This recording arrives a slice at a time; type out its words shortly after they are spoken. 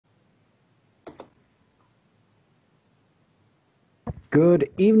Good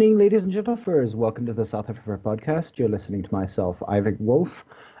evening, ladies and gentlemen. Welcome to the South-afrifur podcast. You're listening to myself, Ivic Wolf,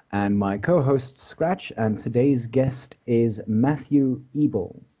 and my co-host, Scratch, and today's guest is Matthew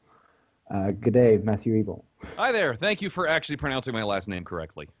Ebel. Good day, Matthew Ebel. Hi there. Thank you for actually pronouncing my last name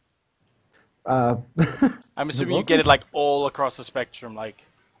correctly. I'm assuming you get it like all across the spectrum, like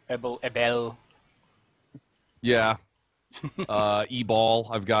Ebel. Yeah. E-ball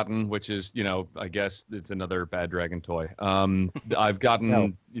I've gotten, which is, I guess it's another bad dragon toy. I've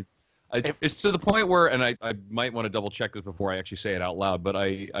gotten... It's to the point where, and I might want to double check this before I actually say it out loud, but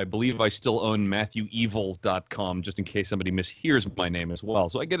I believe I still own MatthewEvil.com just in case somebody mishears my name as well.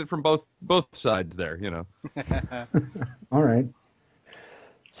 So I get it from both sides there, All right.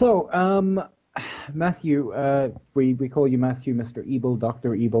 So, Matthew, we call you Matthew, Mr. Ebel,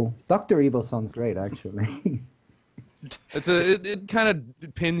 Dr. Ebel. Dr. Ebel sounds great, actually. It kind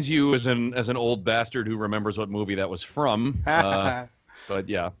of pins you as an old bastard who remembers what movie that was from. But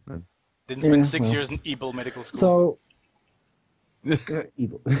yeah. Didn't spend 6 years in Ebel medical school. So,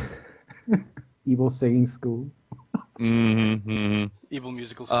 Ebel. Ebel singing school. Ebel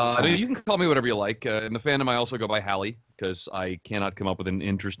musical school. You can call me whatever you like. In the fandom, I also go by Hallie because I cannot come up with an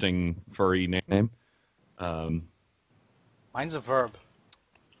interesting furry nickname. Mine's a verb.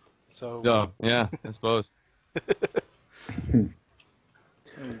 So. Oh, yeah, I suppose.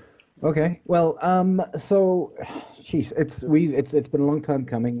 Okay. Well, so, geez, it's been a long time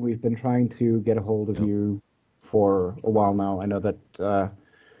coming. We've been trying to get a hold of you for a while now. I know that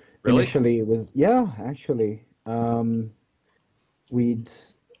Really? Initially it was actually.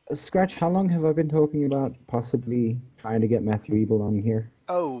 Scratch. How long have I been talking about possibly trying to get Matthew Ebel on here?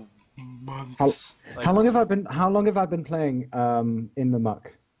 Oh, months. How long have I been playing in the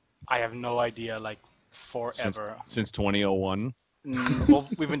muck? I have no idea. Like forever. Since 2001. Well,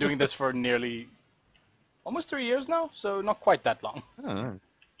 we've been doing this for nearly almost 3 years now, so not quite that long.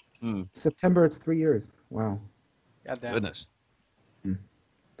 Oh. September, it's 3 years. Wow. Goddamn. Goodness.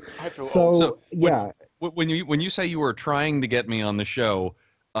 I feel So, old. yeah. When you say you were trying to get me on the show,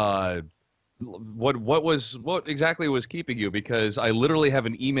 what exactly was keeping you? Because I literally have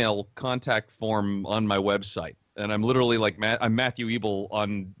an email contact form on my website, and I'm literally like I'm Matthew Ebel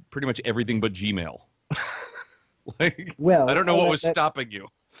on pretty much everything but Gmail. Well, I don't know what was stopping you.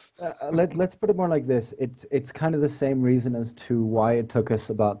 Let's put it more like this. It's kind of the same reason as to why it took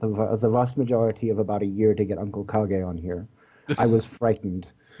us about the vast majority of about a year to get Uncle Kage on here. I was frightened.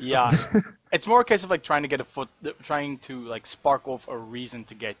 Yeah, it's more a case of like trying to like spark off a reason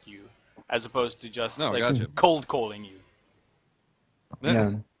to get you, as opposed to just gotcha. cold calling you.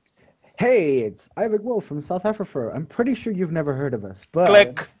 Yeah. Hey, it's Ivic Wolf from south-afrifur. I'm pretty sure you've never heard of us, but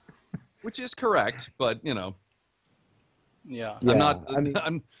Click. Which is correct, but Yeah. Yeah, I'm not. I mean-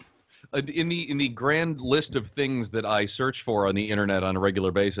 I'm in the grand list of things that I search for on the internet on a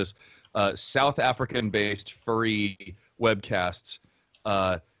regular basis. South African-based furry webcasts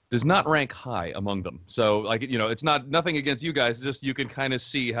does not rank high among them. So, it's nothing against you guys. Just you can kind of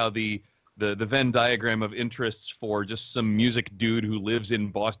see how the Venn diagram of interests for just some music dude who lives in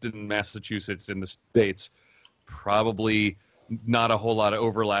Boston, Massachusetts, in the States, probably not a whole lot of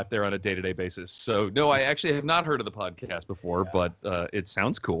overlap there on a day-to-day basis. So, no, I actually have not heard of the podcast before, but it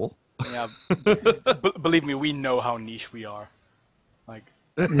sounds cool. Yeah. Believe me, we know how niche we are. Like.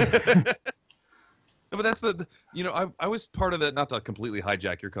 No, but that's I was part of the, not to completely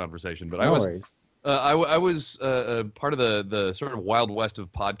hijack your conversation, but no worries. I was part of the sort of wild west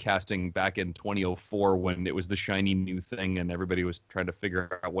of podcasting back in 2004 when it was the shiny new thing and everybody was trying to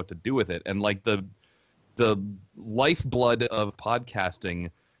figure out what to do with it. And like the lifeblood of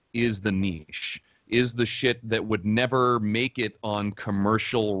podcasting is the niche, is the shit that would never make it on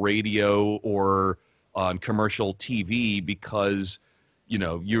commercial radio or on commercial TV because,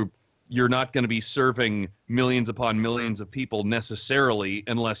 you're not going to be serving millions upon millions of people necessarily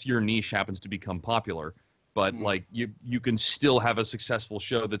unless your niche happens to become popular. But like you can still have a successful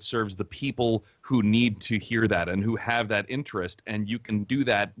show that serves the people who need to hear that and who have that interest, and you can do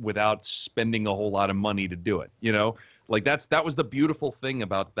that without spending a whole lot of money to do it. Like that was the beautiful thing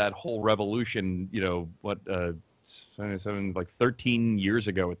about that whole revolution. 13 years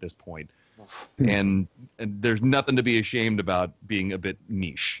ago at this point. And there's nothing to be ashamed about being a bit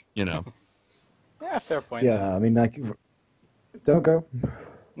niche, Yeah, fair point. Yeah, I mean, like, don't go.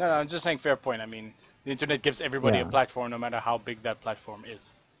 No, I'm just saying fair point. I mean, the internet gives everybody a platform, no matter how big that platform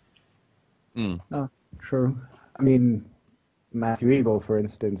is. No, true. I mean, Matthew Ebel, for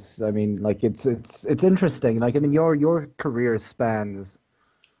instance. I mean, like, it's interesting. Like, I mean, your career spans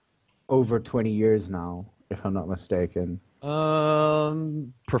over 20 years now, if I'm not mistaken.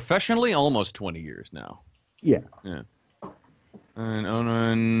 Professionally, almost 20 years now. Yeah.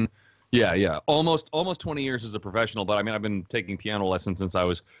 Yeah. Almost 20 years as a professional, but I mean, I've been taking piano lessons since I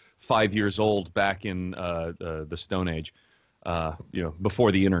was 5 years old back in the Stone Age,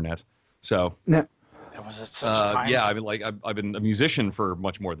 before the internet. So Now, There was such a time. yeah, I mean, like I've been a musician for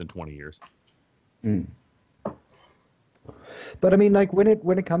much more than 20 years. but I mean, like when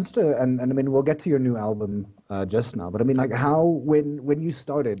it comes to and I mean, we'll get to your new album just now. But I mean, like how when you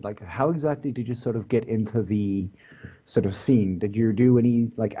started, like how exactly did you sort of get into the sort of scene? Did you do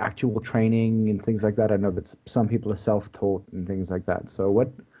any like actual training and things like that? I know that some people are self-taught and things like that. So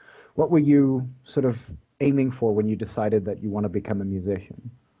what were you sort of aiming for when you decided that you want to become a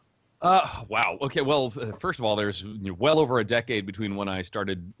musician? Wow. Okay. Well, first of all, there's well over a decade between when I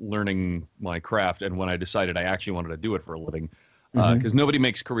started learning my craft and when I decided I actually wanted to do it for a living. Because nobody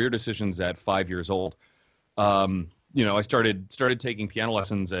makes career decisions at 5 years old. I started taking piano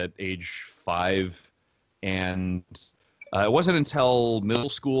lessons at age 5, and it wasn't until middle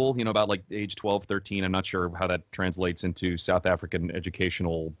school, about like age 12, 13. I'm not sure how that translates into South African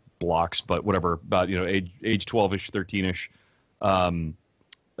educational blocks, but whatever. About age 12ish, 13ish.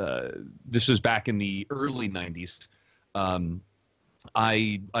 This was back in the early 90s.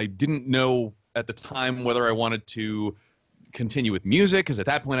 I didn't know at the time whether I wanted to continue with music, because at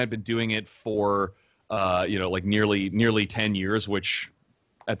that point I'd been doing it for like nearly 10 years, which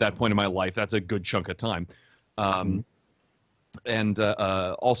at that point in my life, that's a good chunk of time. And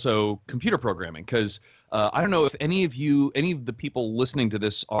also computer programming, because I don't know if any of the people listening to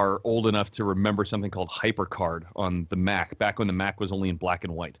this are old enough to remember something called HyperCard on the Mac, back when the Mac was only in black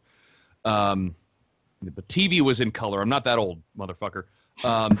and white. The TV was in color. I'm not that old, motherfucker.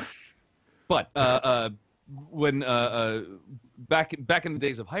 But when back in the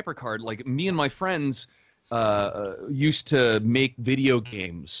days of HyperCard, like me and my friends used to make video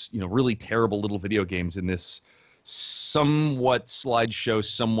games, really terrible little video games in this somewhat slideshow,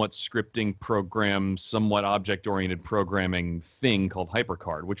 somewhat scripting program, somewhat object-oriented programming thing called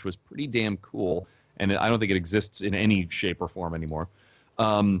HyperCard, which was pretty damn cool. And I don't think it exists in any shape or form anymore.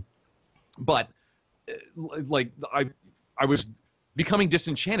 But like I was becoming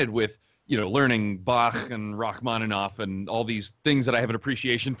disenchanted with learning Bach and Rachmaninoff and all these things that I have an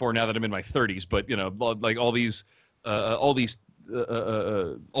appreciation for now that I'm in my 30s. But like all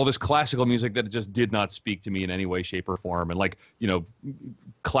this classical music that just did not speak to me in any way, shape, or form. And like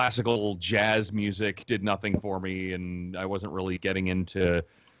classical jazz music did nothing for me, and I wasn't really getting into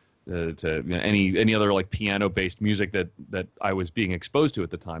any other like piano based music that I was being exposed to at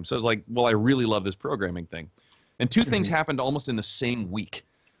the time. So I was like, well, I really love this programming thing. And two things happened almost in the same week.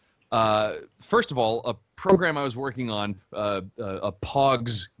 First of all, a program I was working on, a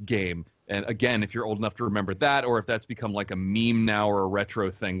Pogs game. And again, if you're old enough to remember that, or if that's become like a meme now or a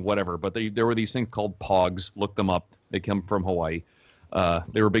retro thing, whatever. But there were these things called Pogs. Look them up. They come from Hawaii.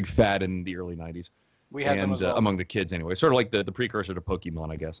 They were big fad in the early 90s. We had them as well. Among the kids anyway. Sort of like the precursor to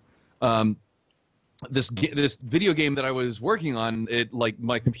Pokemon, I guess. This video game that I was working on, it like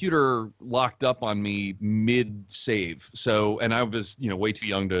my computer locked up on me mid save. So, and I was way too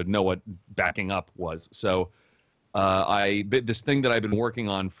young to know what backing up was. So, this thing that I've been working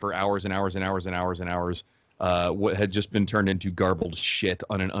on for hours and hours and hours and hours and hours, had just been turned into garbled shit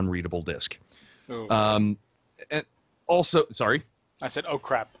on an unreadable disk. Oh. And also, sorry. I said, "Oh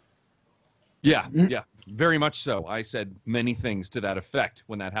crap." Yeah, yeah, very much so. I said many things to that effect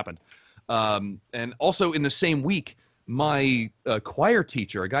when that happened. And also in the same week, my choir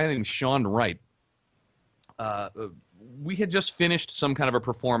teacher, a guy named Sean Wright, we had just finished some kind of a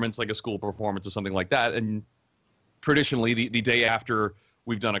performance, like a school performance or something like that. And traditionally, the day after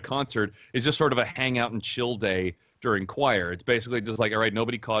we've done a concert is just sort of a hangout and chill day during choir. It's basically just like, all right,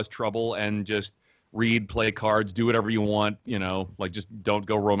 nobody cause trouble and just read, play cards, do whatever you want, like just don't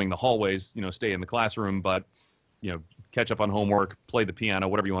go roaming the hallways, stay in the classroom, but, catch up on homework, play the piano,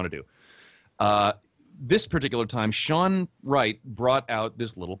 whatever you want to do. This particular time, Sean Wright brought out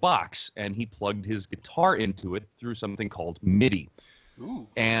this little box, and he plugged his guitar into it through something called MIDI. Ooh.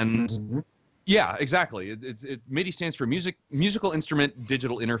 And yeah, exactly. MIDI stands for musical instrument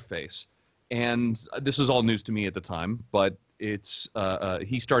digital interface. And this was all news to me at the time, but it's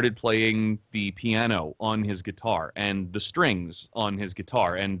he started playing the piano on his guitar and the strings on his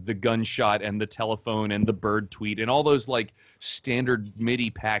guitar and the gunshot and the telephone and the bird tweet and all those like standard MIDI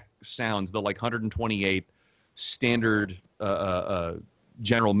pack sounds, the like 128 standard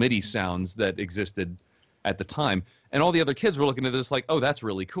general MIDI sounds that existed at the time. And all the other kids were looking at this like, oh, that's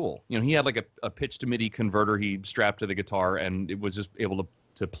really cool. He had like a pitch to MIDI converter he strapped to the guitar, and it was just able to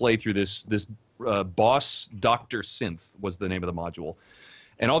play through this Boss Dr. Synth was the name of the module.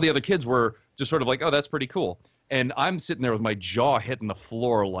 And all the other kids were just sort of like, oh, that's pretty cool. And I'm sitting there with my jaw hitting the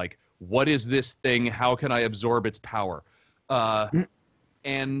floor like, what is this thing? How can I absorb its power?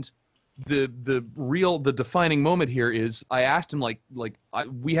 And the defining moment here is I asked him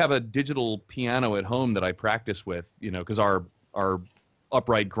we have a digital piano at home that I practice with, because our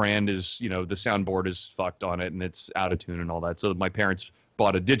upright grand is, the soundboard is fucked on it and it's out of tune and all that. So my parents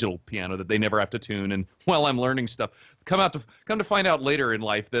bought a digital piano that they never have to tune. And while I'm learning stuff, come to find out later in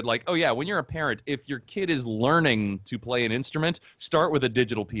life that oh yeah, when you're a parent, if your kid is learning to play an instrument, start with a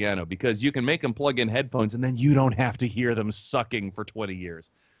digital piano because you can make them plug in headphones and then you don't have to hear them sucking for 20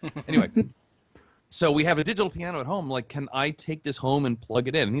 years. Anyway, so we have a digital piano at home. Like, can I take this home and plug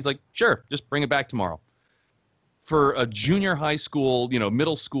it in? And he's like, sure, just bring it back tomorrow. For a junior high school,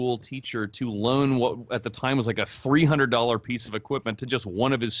 middle school teacher to loan what at the time was like a $300 piece of equipment to just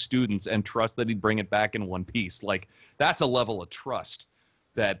one of his students and trust that he'd bring it back in one piece. Like, that's a level of trust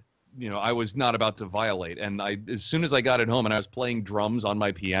that, I was not about to violate. And as soon as I got it home and I was playing drums on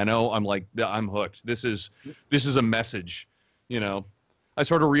my piano, I'm like, I'm hooked. This is a message, I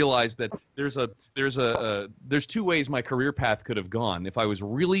sort of realized that there's two ways my career path could have gone. If I was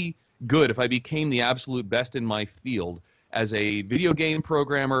really good, if I became the absolute best in my field as a video game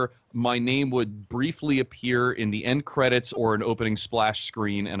programmer, my name would briefly appear in the end credits or an opening splash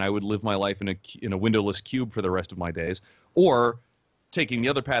screen, and I would live my life in a windowless cube for the rest of my days. Or taking the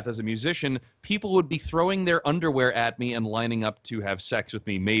other path as a musician, people would be throwing their underwear at me and lining up to have sex with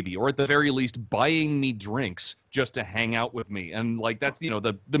me, maybe, or at the very least buying me drinks just to hang out with me. And that's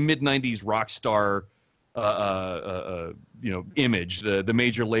the mid-90s rock star image, the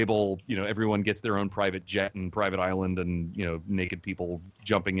major label, everyone gets their own private jet and private island and, naked people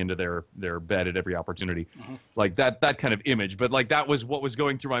jumping into their bed at every opportunity. Mm-hmm. Like that kind of image. But that was what was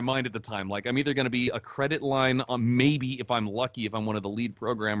going through my mind at the time. Like, I'm either going to be a credit line on, maybe if I'm lucky, if I'm one of the lead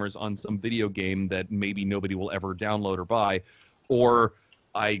programmers on some video game that maybe nobody will ever download or buy, or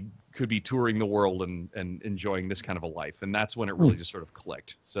I could be touring the world and enjoying this kind of a life. And that's when it really just sort of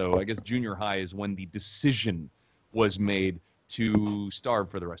clicked. So I guess junior high is when the decision was made to starve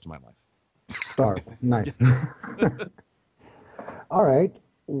for the rest of my life. Starve. Nice. All right.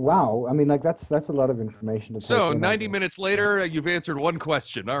 Wow. I mean, that's a lot of information to take. So 90 minutes later, you've answered one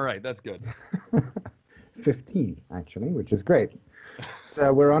question. All right. That's good. 15, actually, which is great.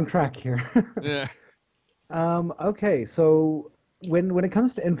 So we're on track here. Yeah. Okay. So when it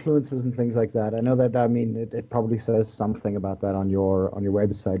comes to influences and things like that, I know that, it probably says something about that on your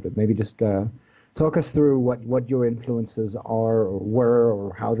website, but maybe just talk us through what your influences are or were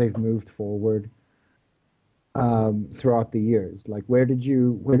or how they've moved forward throughout the years. Like, where did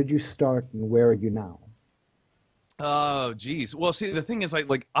you start and where are you now? Oh, geez. Well, see, the thing is,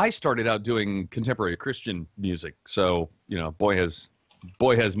 I started out doing contemporary Christian music, so boy has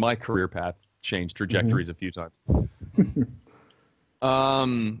my career path changed trajectories a few times.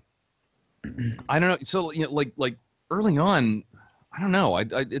 I don't know. So like early on, I don't know. I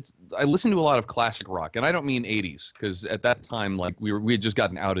listened to a lot of classic rock, and I don't mean 80s because at that time we had just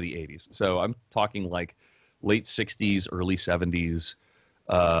gotten out of the 80s. So I'm talking late 60s, early 70s,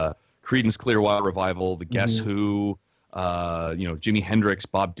 Creedence Clearwater Revival, the Guess Who, Jimi Hendrix,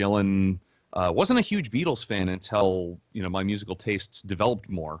 Bob Dylan. Wasn't a huge Beatles fan until my musical tastes developed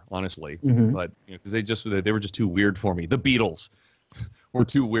more, honestly. But because they were just too weird for me. The Beatles were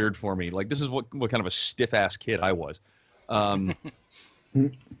too weird for me. Like, this is what kind of a stiff ass kid I was. Oh,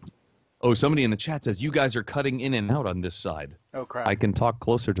 somebody in the chat says you guys are cutting in and out on this side. Oh crap! I can talk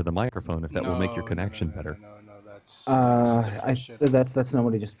closer to the microphone if that will make your connection better. That's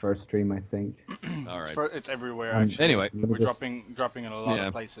normally just first stream, I think. All right. It's everywhere actually. Anyway, we're dropping in a lot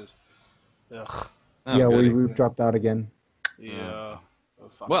of places. Ugh. Oh, yeah, we've dropped out again. Yeah. Oh,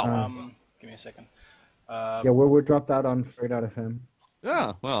 fuck. Well, give me a second. Yeah, we're dropped out on Free.fm.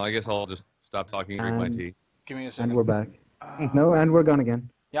 Yeah. Well, I guess I'll just stop talking and drink my tea. Give me a second. And we're back. No, and we're gone again.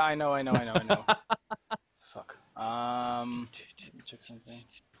 Yeah, I know. Fuck. Let me check something.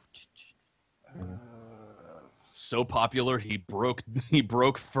 So popular, he broke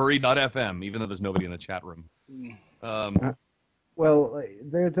furry.fm, even though there's nobody in the chat room. Well,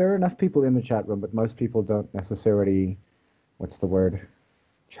 there are enough people in the chat room, but most people don't necessarily, what's the word?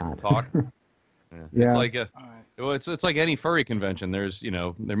 Chat. Talk. Yeah. It's like it's like any furry convention. There's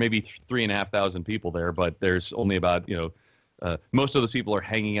there may be 3,500 people there, but there's only about most of those people are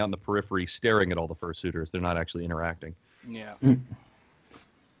hanging out in the periphery, staring at all the fursuiters. They're not actually interacting. Yeah.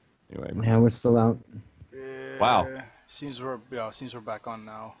 Anyway. Yeah, we're still out. Wow. Seems we're back on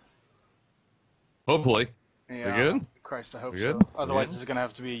now. Hopefully. Yeah. We good? Christ, I hope we so. good? Otherwise, it's gonna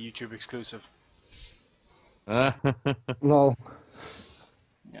have to be a YouTube exclusive. Lol.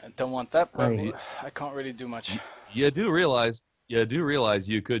 Yeah, don't want that, but Right. I can't really do much. You do realize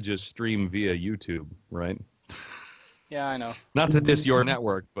you could just stream via YouTube, right? Yeah, I know. Not to diss your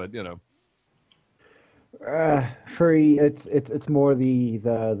network, but Furry, it's more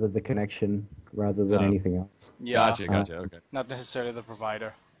the connection rather than Oh. anything else. Yeah, Gotcha. Okay. not necessarily the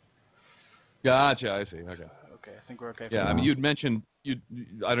provider. Gotcha. I see. Okay. Okay, I think we're okay. Yeah. For I mean, now. you'd mentioned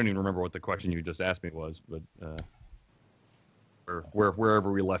I don't even remember what the question you just asked me was, but or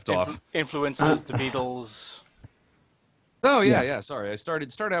wherever we left off. Influences, the Beatles. Oh yeah, Yeah. Sorry, I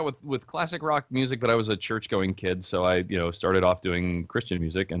started out with classic rock music, but I was a church going kid, so I started off doing Christian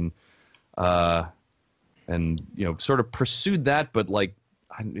music and sort of pursued that, but like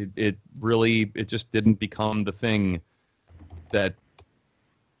it just didn't become the thing that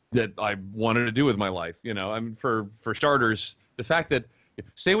I wanted to do with my life. I mean, for starters, the fact that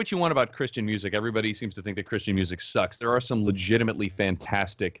say what you want about Christian music, everybody seems to think that Christian music sucks. There are some legitimately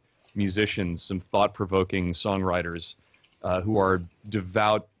fantastic musicians, some thought-provoking songwriters who are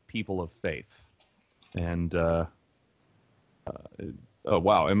devout people of faith. And oh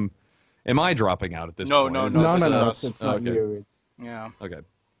wow, am I dropping out at this No, point? no, Is no, this, No, this is it's not okay. you. It's Yeah. Okay.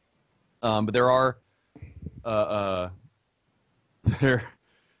 But there are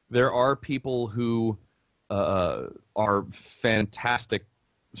there are people who are fantastic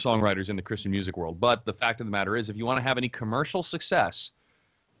songwriters in the Christian music world. But the fact of the matter is, if you want to have any commercial success,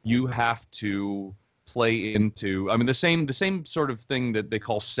 you have to play into, I mean, the same sort of thing that they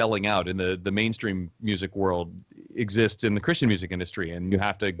call selling out in the mainstream music world exists in the Christian music industry, and you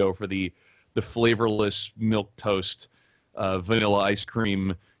have to go for the flavorless milk toast, vanilla ice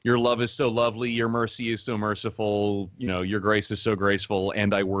cream. Your love is so lovely, your mercy is so merciful, your grace is so graceful,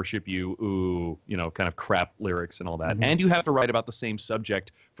 and I worship you, ooh, kind of crap lyrics and all that. Mhm. And you have to write about the same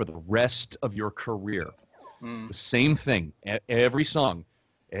subject for the rest of your career. Mm. The same thing, every song,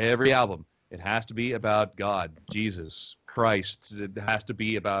 every album. It has to be about God, Jesus, Christ. It has to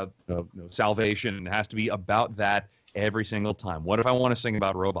be about salvation. It has to be about that every single time. What if I want to sing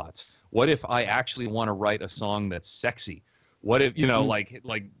about robots? What if I actually want to write a song that's sexy? What if,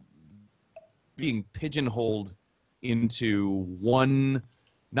 like being pigeonholed into one,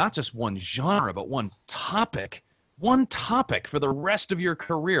 not just one genre, but one topic for the rest of your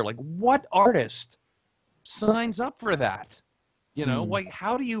career? Like, what artist signs up for that? Like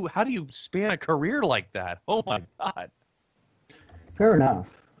how do you span a career like that? Oh my God. fair enough.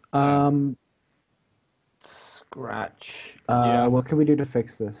 Scratch. Yeah. What can we do to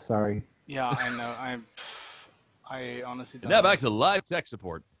fix this? Sorry. Yeah, I know. I honestly don't. Now know. back to live tech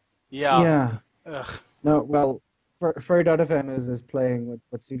support. Yeah. Yeah. Ugh. No. Well, Furry.fm is playing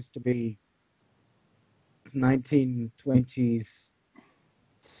what seems to be 1920s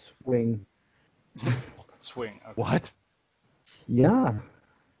swing. Swing. Okay. What? Yeah.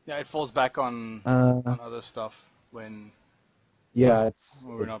 Yeah, it falls back on Uh. other stuff when Yeah.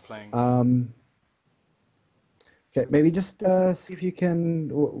 we're not playing. Okay. Maybe just see if you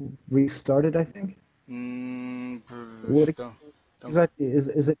can restart it. I think. What don't-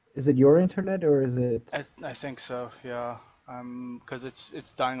 is it your internet or is it? I think so. Yeah. Because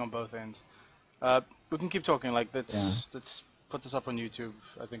it's dying on both ends. We can keep talking. Like let's put this up on YouTube.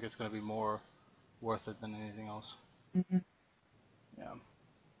 I think it's gonna be more worth it than anything else. Mm-hmm. Yeah.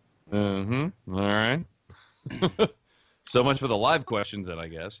 Mm-hmm. All right. So much for the live questions then, I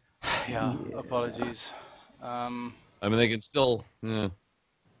guess. Yeah. Yeah. Apologies. I mean, they can still...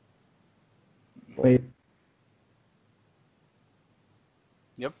 Wait.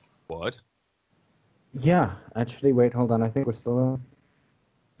 Yep. What? Yeah. Actually, wait. Hold on. I think we're still on.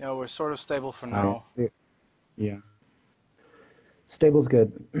 Yeah, we're sort of stable for now. Yeah. Stable's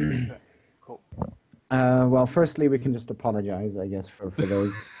good. Okay. Cool. Well, firstly, we can just apologize, I guess, for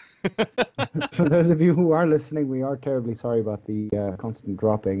those for those of you who are listening. We are terribly sorry about the constant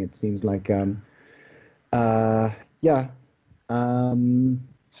dropping. It seems like, yeah.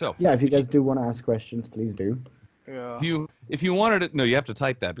 So, Yeah, if you guys do want to ask questions, please do. Yeah. if you wanted to... No, you have to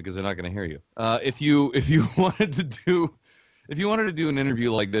type that because they're not going to hear you. If you wanted to do an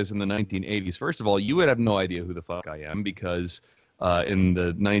interview like this in the 1980s, first of all, you would have no idea who the fuck I am because in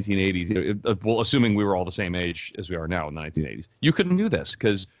the 1980s, well, assuming we were all the same age as we are now in the 1980s, you couldn't do this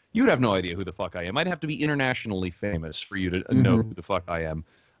because you'd have no idea who the fuck I am. I'd have to be internationally famous for you to know who the fuck I am.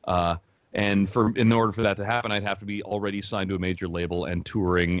 And in order for that to happen, I'd have to be already signed to a major label and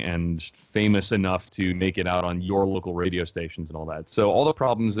touring and famous enough to make it out on your local radio stations and all that. So all the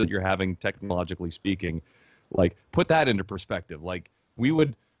problems that you're having, technologically speaking, like, put that into perspective. Like, we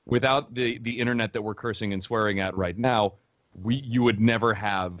would, without the internet that we're cursing and swearing at right now, you would never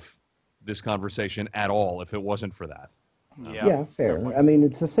have this conversation at all if it wasn't for that. Yeah, fair. I mean,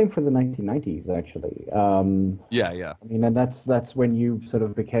 it's the same for the 1990s, actually. Yeah. I mean, and that's when you sort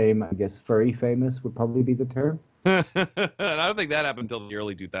of became, I guess, furry famous would probably be the term. And I don't think that happened until the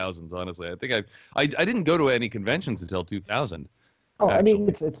early 2000s, honestly. I think I didn't go to any conventions until 2000. Oh, actually. I mean,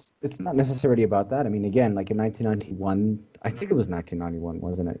 it's not necessarily about that. I mean, again, like in 1991, I think it was 1991,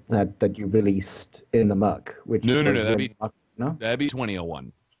 wasn't it? That you released In the Muck, which No, was that'd be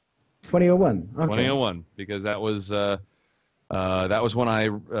 2001. 2001. Okay. 2001, because that was when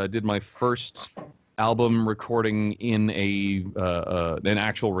I did my first album recording in an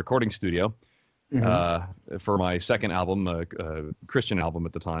actual recording studio. For my second album, Christian album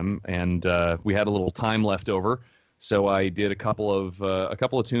at the time, and we had a little time left over, so I did a couple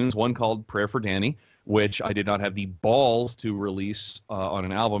of tunes. One called "Prayer for Danny," which I did not have the balls to release on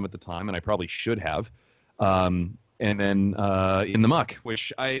an album at the time, and I probably should have. And then "In the Muck,"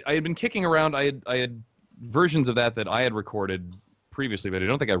 which I had been kicking around. I had versions of that I had recorded previously, but I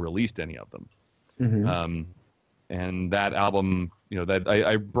don't think I released any of them. And that album, that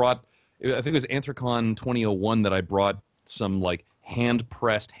I brought. I think it was Anthracon 2001 that I brought some like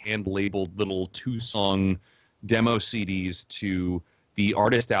hand-pressed, hand-labeled little 2-song demo CDs to the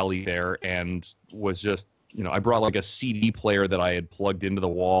artist alley there, and was just, I brought like a CD player that I had plugged into the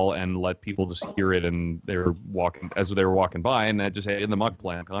wall and let people just hear it, and they were walking by, and that just had In the Muck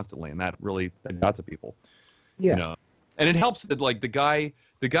playing constantly, and that really got to people. Yeah. And it helps that like the guy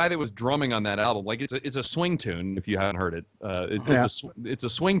that was drumming on that album, like it's a swing tune. If you haven't heard it, it's a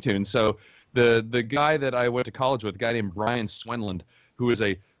swing tune. So the guy that I went to college with, a guy named Brian Swenland, who is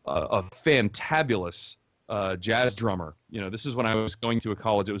a fantabulous jazz drummer. This is when I was going to a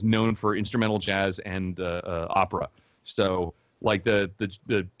college. It was known for instrumental jazz and opera. So like the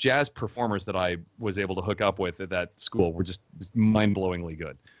jazz performers that I was able to hook up with at that school were just mind-blowingly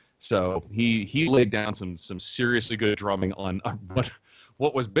good. So he laid down some seriously good drumming on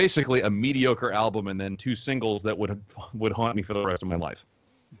what was basically a mediocre album, and then 2 singles that would haunt me for the rest of my life.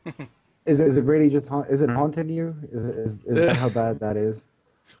 Is it really just is it haunting you? Is that how bad that is?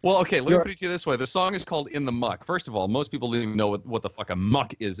 Well, okay, let me put it to you this way. The song is called In the Muck. First of all, most people don't even know what the fuck a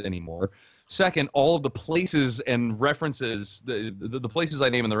muck is anymore. Second, all of the places and references, the places I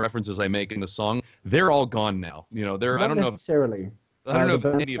name and the references I make in the song, they're all gone now. Not I don't necessarily. know. I don't know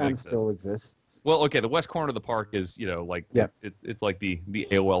if any of it still exists. Well, okay, the west corner of the park is, it's like the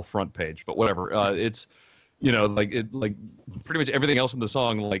AOL front page, but whatever. It's, like pretty much everything else in the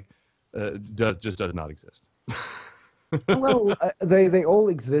song, does not exist. Well, they all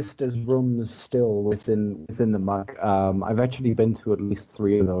exist as rooms still within the Muck. I've actually been to at least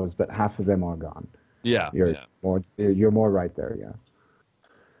 3 of those, but half of them are gone. Yeah, you're more right there, yeah.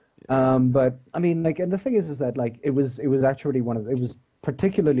 But I mean, like, and the thing is that like it was actually it was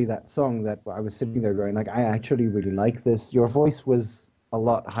particularly that song that I was sitting there going like, I actually really like this. Your voice was a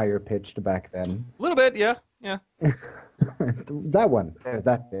lot higher pitched back then. A little bit, yeah. That one,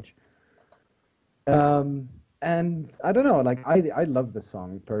 that pitch. And I don't know, like I love the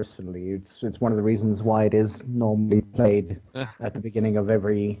song personally. It's one of the reasons why it is normally played at the beginning of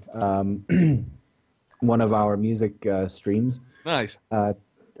every one of our music streams. Nice.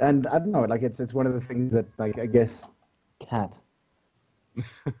 And I don't know, like it's one of the things that, like, I guess, Cat.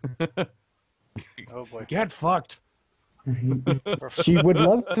 Oh boy. Get fucked. She would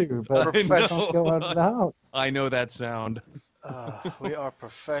love to, but she can't go out of the house. I know that sound. We are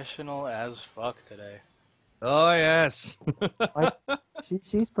professional as fuck today. Oh yes.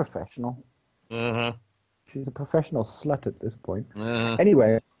 She's professional. Uh-huh. She's a professional slut at this point. Uh-huh.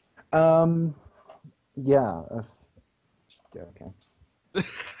 Anyway, yeah. Okay.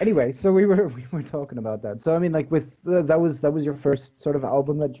 Anyway, so we were talking about that. So I mean, like, with that was your first sort of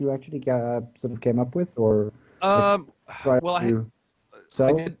album that you actually sort of came up with, or well,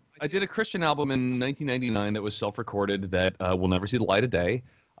 so I did a Christian album in 1999 that was self-recorded that will never see the light of day.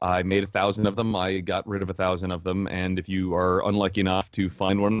 I made 1,000 of them. I got rid of 1,000 of them, and if you are unlucky enough to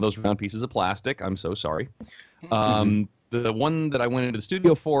find one of those round pieces of plastic, I'm so sorry. The one that I went into the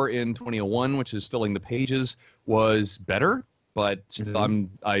studio for in 2001, which is Filling the Pages, was better. But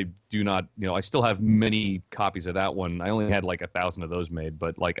I do not, I still have many copies of that one. I only had like 1,000 of those made,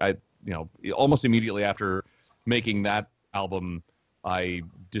 but like almost immediately after making that album, I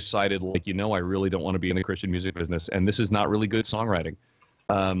decided like, I really don't want to be in the Christian music business, and this is not really good songwriting.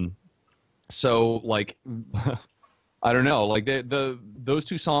 So like, I don't know, like those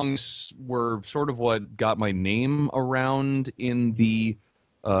 2 songs were sort of what got my name around in the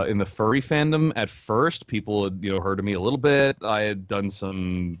furry fandom. At first, people had heard of me a little bit. I had done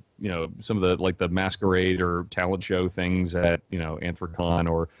some of the like the masquerade or talent show things at Anthracon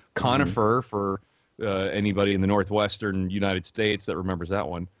or Conifer for anybody in the northwestern United States that remembers that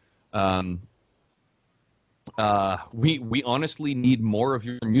one. We honestly need more of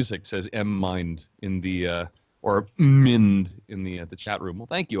your music, says M Mind in the or Mind in the chat room. Well,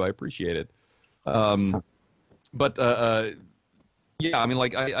 thank you, I appreciate it. But yeah, I mean,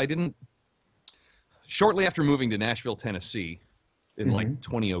 like I didn't. Shortly after moving to Nashville, Tennessee, in like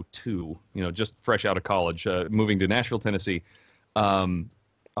 2002, just fresh out of college, moving to Nashville, Tennessee,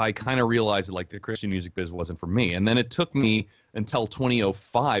 I kind of realized that like the Christian music biz wasn't for me. And then it took me until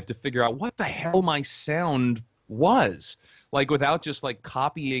 2005 to figure out what the hell my sound was. Like without just like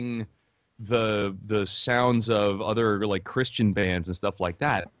copying the sounds of other like Christian bands and stuff like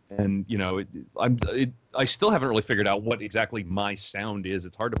that. And I still haven't really figured out what exactly my sound is.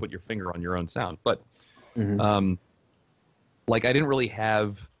 It's hard to put your finger on your own sound, but like I didn't really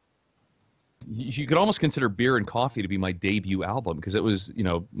have. You could almost consider Beer and Coffee to be my debut album because it was,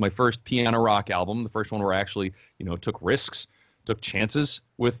 my first piano rock album, the first one where I actually, took risks, took chances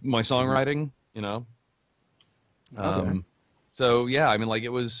with my songwriting, Okay. So yeah, I mean, like it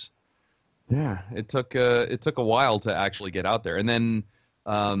was, it took a while to actually get out there, and then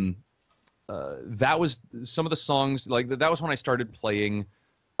that was some of the songs like that was when I started playing.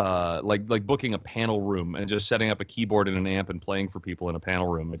 Like booking a panel room and just setting up a keyboard and an amp and playing for people in a panel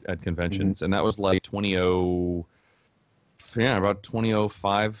room at conventions. And that was like about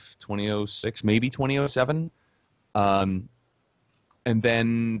 2005, 2006, maybe 2007. And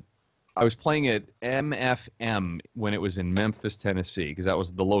then I was playing at MFM when it was in Memphis, Tennessee, because that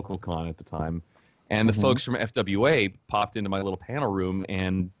was the local con at the time. And the folks from FWA popped into my little panel room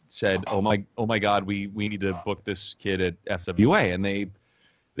and said, oh my God, we need to book this kid at FWA. And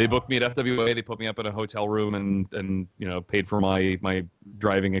they booked me at FWA. They put me up in a hotel room and paid for my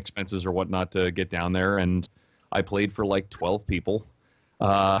driving expenses or whatnot to get down there. And I played for like 12 people.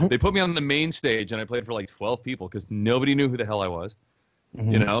 They put me on the main stage and I played for like 12 people because nobody knew who the hell I was.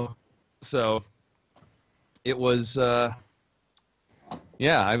 So it was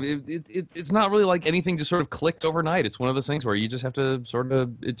it's not really like anything just sort of clicked overnight. It's one of those things where you just have to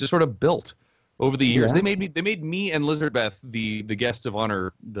it just sort of built over the years. Yeah. They made me and Lizardbeth the guests of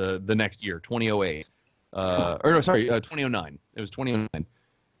honor the next year, 2008. 2009. It was 2009.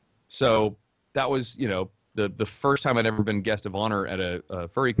 So that was, the first time I'd ever been guest of honor at a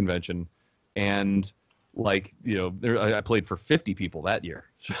furry convention, and like, I played for 50 people that year.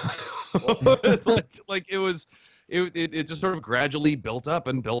 So like it was it just sort of gradually built up,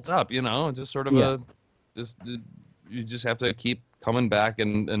 just sort of you just have to keep coming back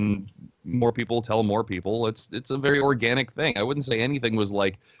and more people tell more people. It's a very organic thing. I wouldn't say anything was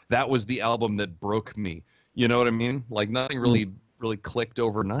like that was the album that broke me. You know what I mean? Like nothing really clicked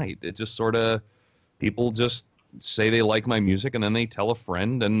overnight. It just sort of people just say they like my music and then they tell a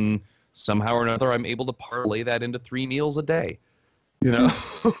friend and somehow or another I'm able to parlay that into 3 meals a day.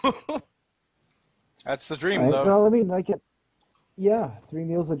 That's the dream, though. Well, I mean, like 3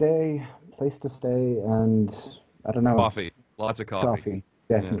 meals a day, place to stay, and I don't know. Coffee. Lots of coffee. Coffee.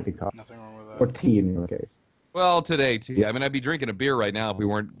 Definitely coffee. Nothing wrong with that. Or tea in your case. Well, today, tea. I mean, I'd be drinking a beer right now if we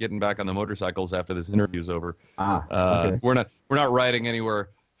weren't getting back on the motorcycles after this interview's over. Okay. We're not riding anywhere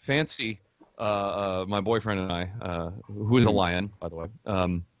fancy. My boyfriend and I, who is a lion, by the way.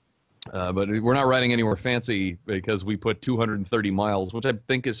 But we're not riding anywhere fancy because we put 230 miles, which I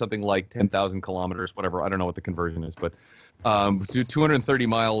think is something like 10,000 kilometers, whatever. I don't know what the conversion is, but do 230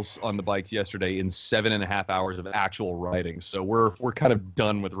 miles on the bikes yesterday in 7.5 hours of actual riding. So we're kind of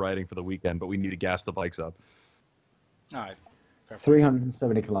done with riding for the weekend, but we need to gas the bikes up. All right.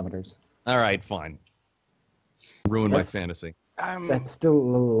 370 kilometers. All right, fine. Ruin my fantasy. That's still a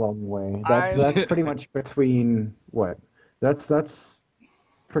long way. That's pretty much between what? That's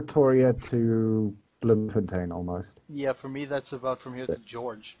Pretoria to Bloemfontein almost. Yeah, for me that's about from here to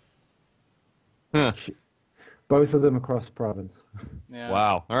George. Huh. Both of them across the province. Yeah.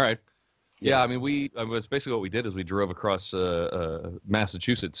 Wow. All right. Yeah, I mean, was basically what we did is we drove across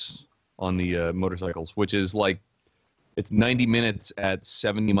Massachusetts on the motorcycles, which is like, it's 90 minutes at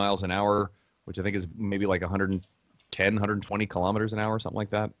 70 miles an hour, which I think is maybe like 110, 120 kilometers an hour, something like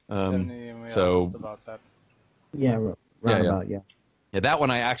that. 70, so about that. Yeah, about. Yeah, that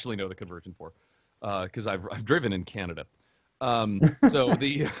one I actually know the conversion for, because I've driven in Canada. So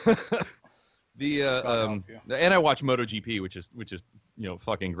and I watch MotoGP, which is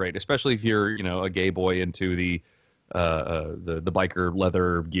fucking great, especially if you're a gay boy into the biker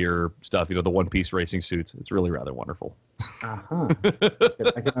leather gear stuff, the one-piece racing suits. It's really rather wonderful. I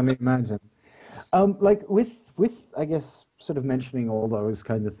can only imagine. Like with I guess sort of mentioning all those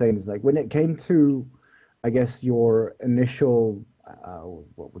kinds of things, like when it came to, I guess, your initial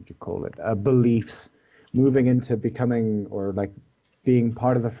what would you call it, beliefs, moving into becoming or like being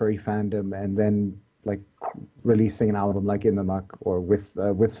part of the furry fandom, and then like releasing an album like In the Muck, or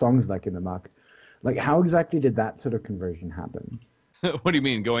with songs like In the Muck. Like, how exactly did that sort of conversion happen? What do you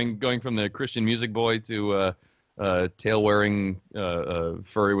mean, going from the Christian music boy to tail wearing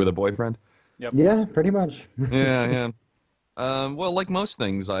furry with a boyfriend? Yep. Yeah, pretty much. Yeah. Well, like most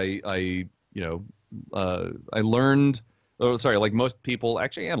things, I learned. Oh, sorry, like most people,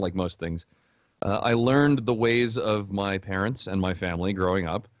 actually, and like most things, I learned the ways of my parents and my family growing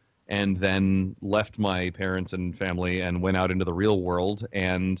up, and then left my parents and family and went out into the real world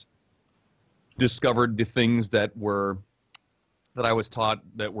and discovered the things that I was taught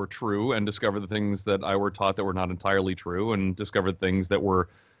that were true, and discovered the things that I were taught that were not entirely true, and discovered things that were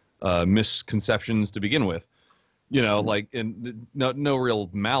misconceptions to begin with. Like, and no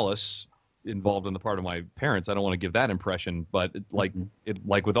real malice involved on the part of my parents. I don't want to give that impression, but like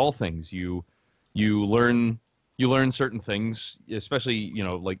with all things, you learn certain things, especially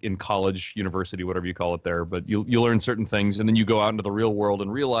like in college, university, whatever you call it there. But you learn certain things, and then you go out into the real world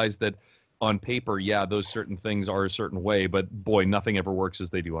and realize that on paper, yeah, those certain things are a certain way, but boy, nothing ever works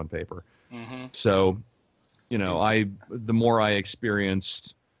as they do on paper. Mm-hmm. So, the more I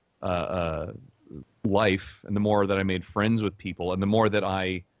experienced life, and the more that I made friends with people, and the more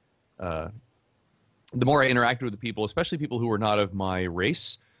I interacted with the people, especially people who were not of my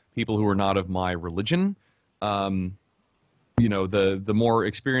race, people who were not of my religion, the more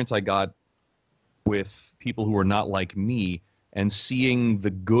experience I got with people who were not like me, and seeing the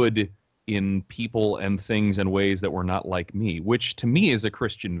good in people and things and ways that were not like me, which to me is a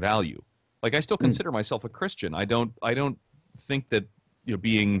Christian value. Like, I still consider myself a Christian. I don't think that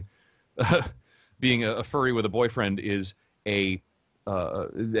being being a furry with a boyfriend is and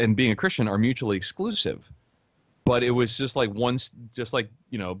being a Christian are mutually exclusive. But it was just like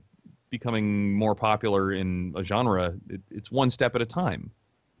becoming more popular in a genre. It's one step at a time.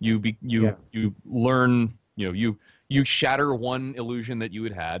 You learn. You shatter one illusion that you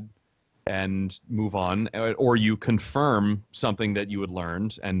had and move on, or you confirm something that you had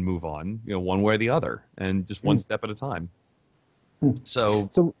learned and move on. one way or the other, and just one step at a time. So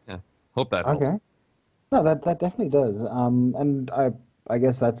yeah, hope that helps. Okay. No, that definitely does. And I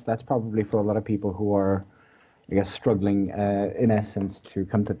guess that's probably for a lot of people who are, I guess, struggling in essence to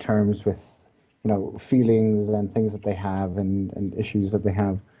come to terms with feelings and things that they have, and issues that they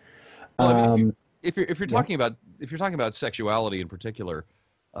have. Well, I mean, if you're talking about sexuality in particular,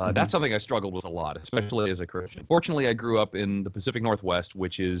 that's something I struggled with a lot, especially as a Christian. Fortunately, I grew up in the Pacific Northwest,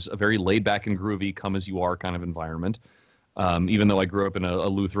 which is a very laid back and groovy, come as you are kind of environment. Even though I grew up in a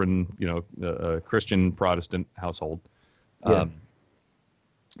Lutheran, Christian Protestant household.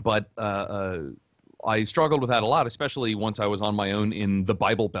 But I struggled with that a lot, especially once I was on my own in the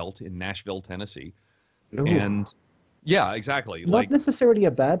Bible Belt in Nashville, Tennessee. Ooh. And yeah, exactly. Not necessarily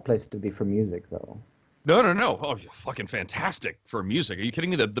a bad place to be for music, though. No. Oh, fucking fantastic for music. Are you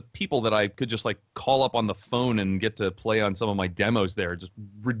kidding me? The people that I could just like call up on the phone and get to play on some of my demos there, just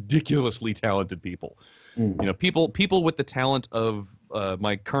ridiculously talented people. People with the talent of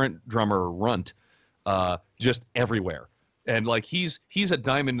my current drummer Runt, just everywhere. And like he's a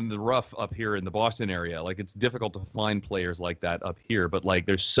diamond in the rough up here in the Boston area. Like, it's difficult to find players like that up here, but like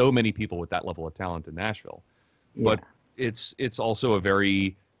there's so many people with that level of talent in Nashville. Yeah. But it's also a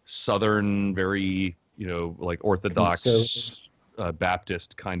very southern, very like Orthodox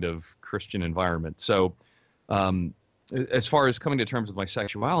Baptist kind of Christian environment. So as far as coming to terms with my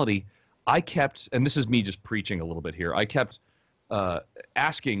sexuality, I kept, and this is me just preaching a little bit here, I kept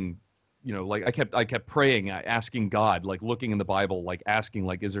asking, I kept praying, asking God, like looking in the Bible, like asking,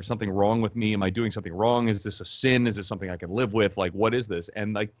 like, is there something wrong with me? Am I doing something wrong? Is this a sin? Is this something I can live with? Like, what is this?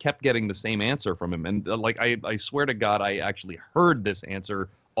 And I kept getting the same answer from him. And like, I swear to God, I actually heard this answer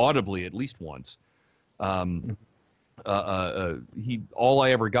audibly at least once. All I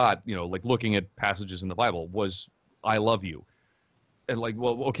ever got, like looking at passages in the Bible was, I love you. And like,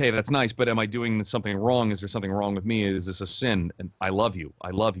 well, okay, that's nice, but am I doing something wrong? Is there something wrong with me? Is this a sin? And I love you.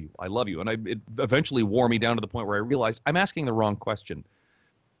 I love you. I love you. And it eventually wore me down to the point where I realized I'm asking the wrong question.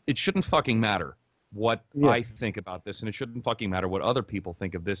 It shouldn't fucking matter what I think about this, and it shouldn't fucking matter what other people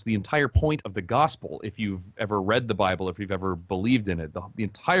think of this. The entire point of the gospel, if you've ever read the Bible, if you've ever believed in it, the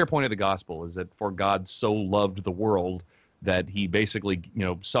entire point of the gospel is that for God so loved the world that he basically,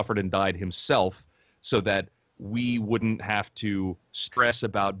 suffered and died himself so that we wouldn't have to stress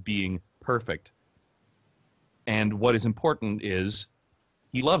about being perfect. And what is important is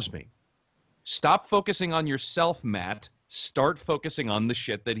he loves me. Stop focusing on yourself, Matt. Start focusing on the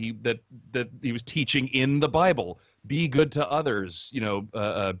shit that he was teaching in the Bible. Be good to others,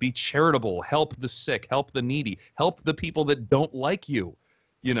 be charitable, help the sick, help the needy, help the people that don't like you,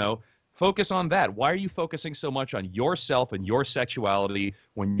 Focus on that. Why are you focusing so much on yourself and your sexuality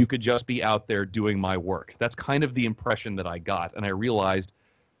when you could just be out there doing my work? That's kind of the impression that I got, and I realized,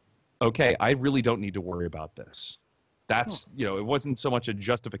 okay, I really don't need to worry about this. That's, it wasn't so much a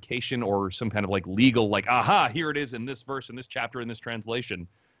justification or some kind of like legal, like, aha, here it is in this verse, in this chapter, in this translation.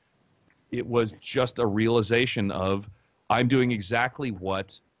 It was just a realization of I'm doing exactly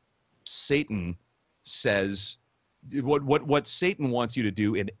what Satan says, what Satan wants you to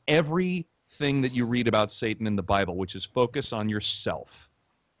do in everything that you read about Satan in the Bible, which is focus on yourself.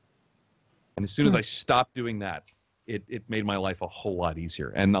 And as soon as I stopped doing that, it made my life a whole lot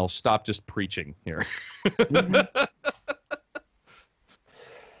easier. And I'll stop just preaching here.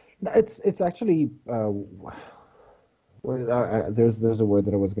 It's actually there's a word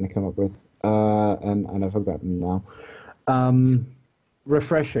that I was going to come up with, and I've forgotten now.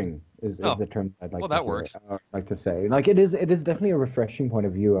 Refreshing is the term I'd like. Well, that works. Like to say, like it is definitely a refreshing point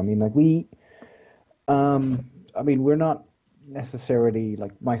of view. I mean, like we're not necessarily,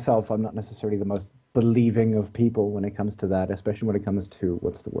 like myself, I'm not necessarily the most believing of people when it comes to that, especially when it comes to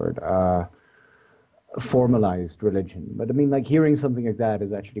what's the word, formalized religion. But I mean, like hearing something like that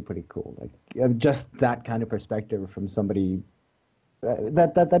is actually pretty cool. Like just that kind of perspective from somebody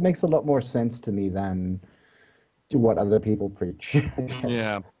that makes a lot more sense to me than to what other people preach.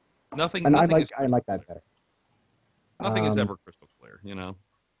 Yeah, nothing. And nothing I like that better. Nothing is ever crystal clear,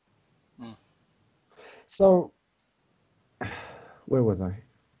 So, where was I?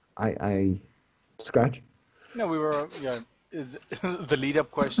 I scratch. No, we were. Yeah, the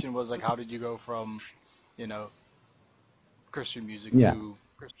lead-up question was like, how did you go from, Christian music to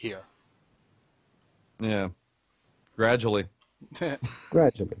here? Yeah, gradually.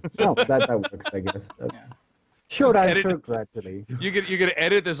 Gradually. No, that works, I guess. Short answer, gradually. You're gonna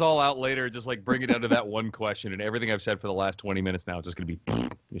edit this all out later, just like bring it down to that one question, and everything I've said for the last 20 minutes now is just gonna be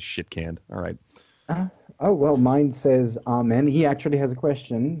shit canned. All right. Oh well, mine says amen. He actually has a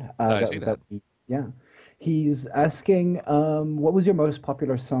question. I see that. He's asking, what was your most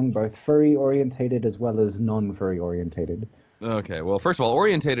popular song, both furry orientated as well as non-furry orientated? Okay. Well, first of all,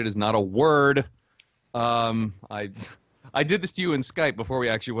 orientated is not a word. I did this to you in Skype before we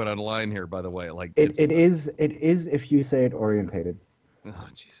actually went online here, by the way. Like it is if you say it orientated. Oh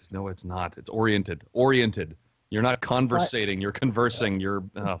Jesus, no, it's not. It's oriented. Oriented. You're not conversating. You're conversing. You're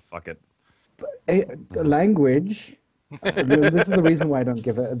fuck it. The language. This is the reason why I don't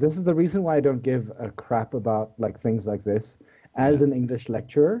give a. This is the reason why I don't give a crap about like things like this. As an English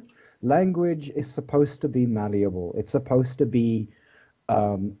lecturer, language is supposed to be malleable. It's supposed to be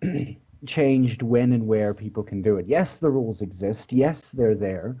changed when and where people can do it. Yes, the rules exist. Yes, they're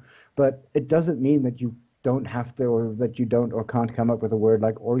there, but it doesn't mean that you don't have to, or that you don't or can't come up with a word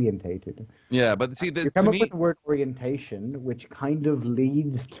like orientated. Yeah, but see, you come up with the word orientation, which kind of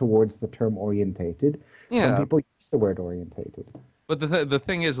leads towards the term orientated. Yeah. Some people use the word orientated. But the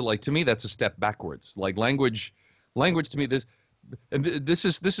thing is, like, to me, that's a step backwards. Like language to me, this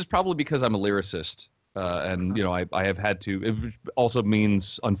is probably because I'm a lyricist, and I have had to. It also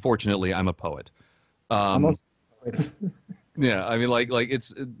means, unfortunately, I'm a poet. I'm also a poet. Yeah, I mean, like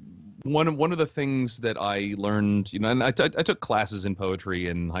it's. One of the things that I learned, and I took classes in poetry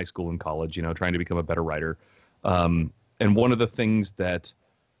in high school and college, trying to become a better writer. And one of the things that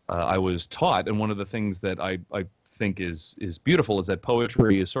I was taught, and one of the things that I think is beautiful, is that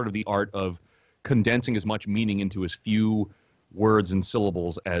poetry is sort of the art of condensing as much meaning into as few words and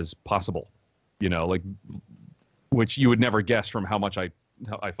syllables as possible. Like, which you would never guess from how much I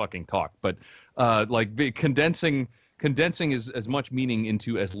fucking talk. But condensing as much meaning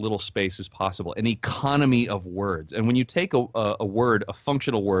into as little space as possible, an economy of words. And when you take a word, a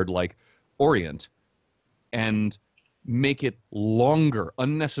functional word like orient, and make it longer,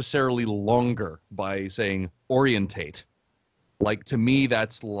 unnecessarily longer by saying orientate, like, to me,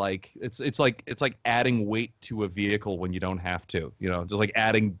 that's like, it's like adding weight to a vehicle when you don't have to, just like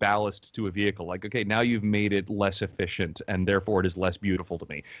adding ballast to a vehicle. Like, okay, now you've made it less efficient and therefore it is less beautiful to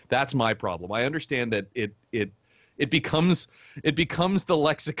me. That's my problem. I understand that it becomes the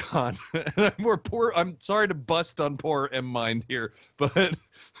lexicon. I'm sorry to bust on poor M Mind here, but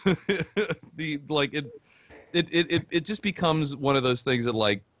it just becomes one of those things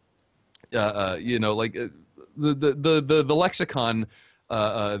that the lexicon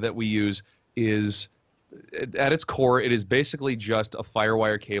that we use is, at its core, it is basically just a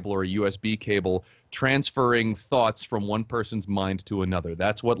firewire cable or a USB cable transferring thoughts from one person's mind to another.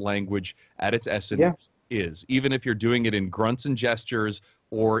 That's what language at its essence is, even if you're doing it in grunts and gestures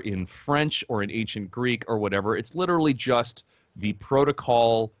or in French or in ancient Greek or whatever. It's literally just the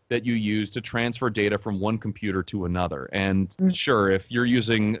protocol that you use to transfer data from one computer to another. And sure, if you're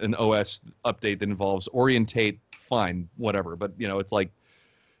using an OS update that involves orientate, fine, whatever. But, you know, it's like,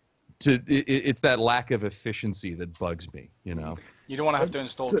 it's that lack of efficiency that bugs me, you know. You don't want to have to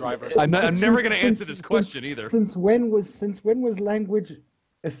install drivers. I'm never going to answer this question either. Since when was language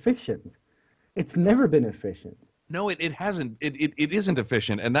efficient? It's never been efficient. No, it hasn't. It isn't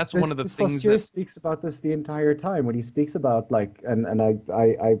efficient, and that's one of the things that speaks about this the entire time. When he speaks about, like, and I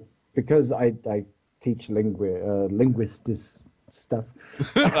because I teach linguistics stuff.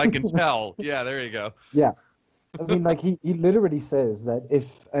 I can tell. Yeah, there you go. Yeah, I mean, like, he literally says that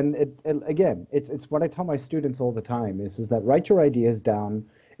if, and again, it's what I tell my students all the time is that write your ideas down.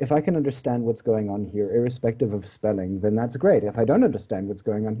 If I can understand what's going on here, irrespective of spelling, then that's great. If I don't understand what's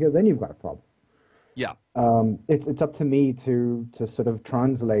going on here, then you've got a problem. Yeah. It's up to me to sort of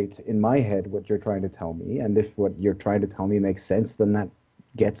translate in my head what you're trying to tell me, and if what you're trying to tell me makes sense, then that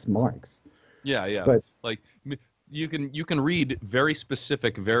gets marks. Yeah, yeah. But like you can read very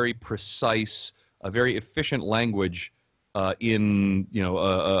specific, very precise, a very efficient language in, you know,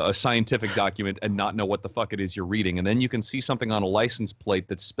 a scientific document and not know what the fuck it is you're reading, and then you can see something on a license plate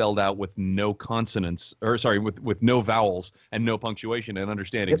that's spelled out with no consonants, or sorry, with no vowels and no punctuation, and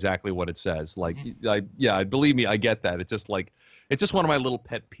understand exactly what it says. Like, believe me, I get that. It's just like, it's just one of my little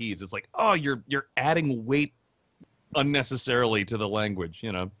pet peeves. It's like, oh, you're adding weight unnecessarily to the language.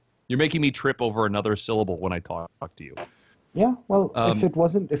 You know, you're making me trip over another syllable when I talk to you. Yeah, well, if it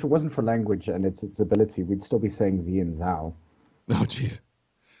wasn't for language and its ability, we'd still be saying thee and thou. Oh, jeez.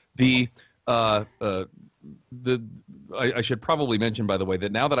 I should probably mention, by the way,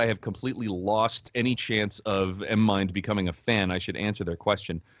 that now that I have completely lost any chance of M-Mind becoming a fan, I should answer their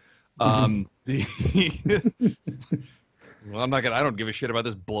question. Well, I don't give a shit about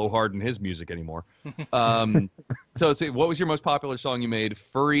this blowhard and his music anymore. So let's see, what was your most popular song you made?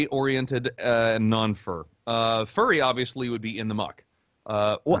 Furry-oriented and non-fur. Furry, obviously, would be In the Muck.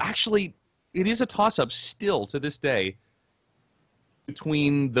 Well, actually, it is a toss-up still to this day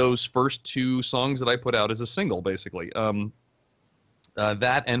between those first two songs that I put out as a single, basically.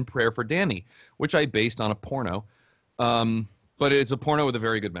 That and Prayer for Danny, which I based on a porno. But it's a porno with a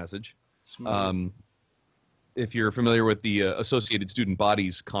very good message. If you're familiar with the Associated Student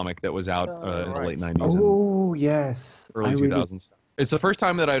Bodies comic that was out in the late 90s and yes, early 2000s. It's the first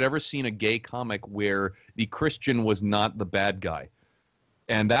time that I'd ever seen a gay comic where the Christian was not the bad guy.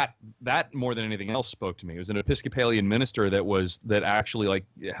 And that more than anything else spoke to me. It was an Episcopalian minister that actually, like,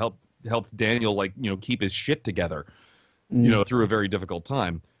 helped Daniel, like, you know, keep his shit together, you know, through a very difficult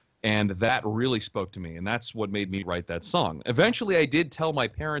time. And that really spoke to me, and that's what made me write that song. Eventually, I did tell my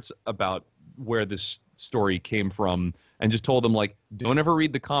parents about where this story came from, and just told them, like, don't ever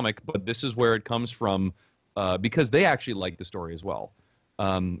read the comic, but this is where it comes from, because they actually liked the story as well,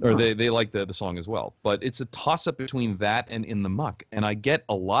 or they liked the song as well. But it's a toss-up between that and In the Muck, and I get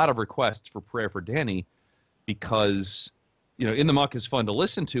a lot of requests for Prayer for Danny because, you know, In the Muck is fun to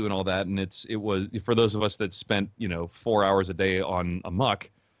listen to and all that, and it was for those of us that spent, you know, 4 hours a day on a muck,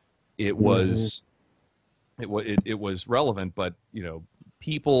 it was relevant. But, you know,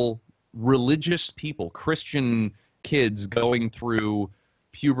 religious people, Christian kids going through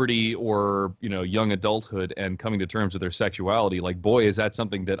puberty or, you know, young adulthood and coming to terms with their sexuality, like, boy, is that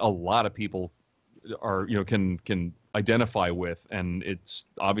something that a lot of people are, you know, can identify with, and it's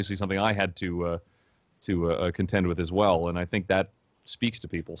obviously something I had to contend with as well, and I think that speaks to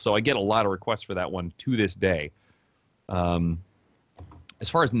people. So I get a lot of requests for that one to this day. As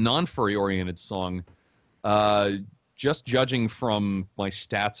far as non-furry oriented song, just judging from my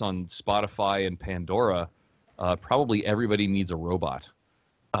stats on Spotify and Pandora, probably Everybody Needs a Robot,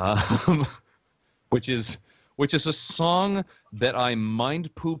 which is a song that I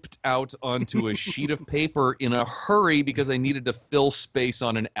mind-pooped out onto a sheet of paper in a hurry because I needed to fill space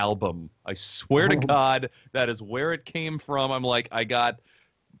on an album. I swear to God, that is where it came from. I'm like, I got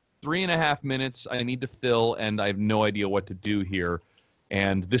 3.5 minutes I need to fill, and I have no idea what to do here.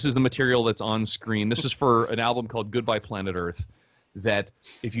 And this is the material that's on screen. This is for an album called Goodbye Planet Earth that,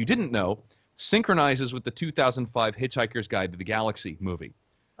 if you didn't know, synchronizes with the 2005 Hitchhiker's Guide to the Galaxy movie.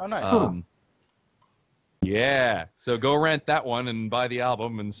 Oh, nice. Yeah. So go rent that one and buy the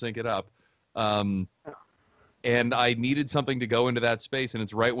album and sync it up. And I needed something to go into that space, and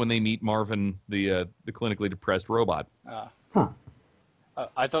it's right when they meet Marvin, the clinically depressed robot.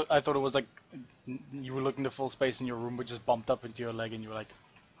 I thought it was like you were looking to fill space and your room would just bumped up into your leg and you were like,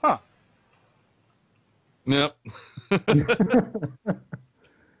 huh. Yep.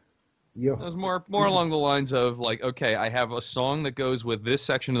 Yo. It was more along the lines of like, okay, I have a song that goes with this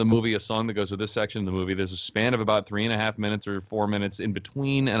section of the movie, a song that goes with this section of the movie. There's a span of about 3.5 minutes or 4 minutes in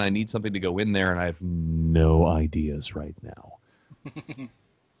between, and I need something to go in there, and I have no ideas right now.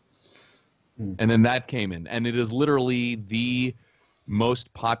 And then that came in, and it is literally the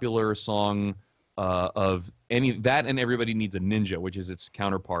most popular song of any that, and Everybody Needs a Ninja, which is its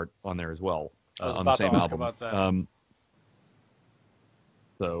counterpart on there as well on the same album. About that.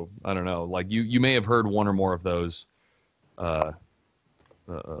 So I don't know. Like you may have heard one or more of those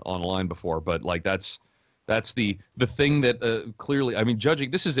online before, but like that's the thing that clearly. I mean,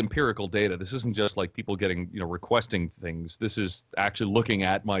 judging this is empirical data. This isn't just like people getting requesting things. This is actually looking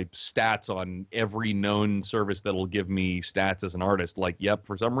at my stats on every known service that'll give me stats as an artist. Like, yep,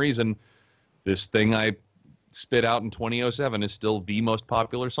 for some reason, this thing I spit out in 2007 is still the most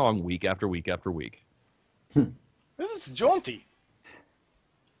popular song week after week after week. This is jaunty.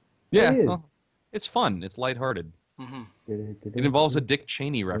 Yeah, It is. well, it's fun. It's lighthearted. Mm-hmm. It involves a Dick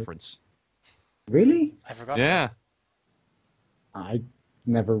Cheney reference. Really? I forgot. Yeah. I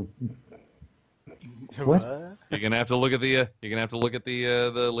never. That. What? You're gonna have to look at the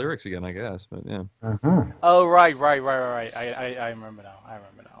lyrics again, I guess. But yeah. Uh-huh. Oh right. I remember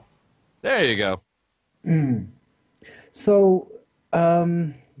now. There you go. So,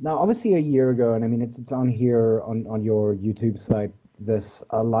 now obviously a year ago, and I mean it's on here on your YouTube site. This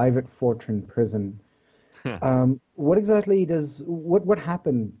Live at Fortran Prison. What exactly what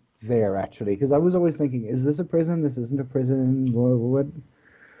happened there actually? Because I was always thinking, is this a prison? This isn't a prison. What?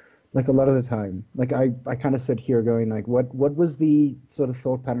 Like a lot of the time, like I kind of sit here going like, what was the sort of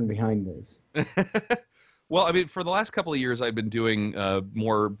thought pattern behind this? Well, I mean, for the last couple of years, I've been doing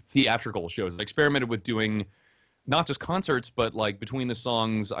more theatrical shows. I experimented with doing not just concerts, but like between the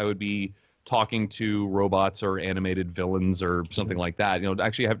songs, I would be talking to robots or animated villains or something like that.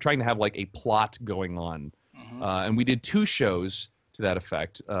 Actually trying to have like a plot going on. And we did 2 shows to that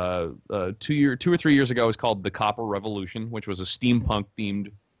effect. 2 or 3 years ago, it was called The Copper Revolution, which was a steampunk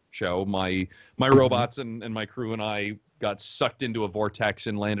themed show. My robots and my crew and I got sucked into a vortex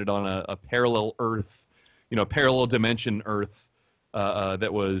and landed on a parallel Earth, parallel dimension Earth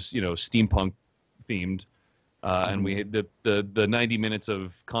that was steampunk themed. And we had the 90 minutes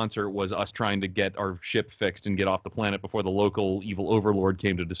of concert was us trying to get our ship fixed and get off the planet before the local evil overlord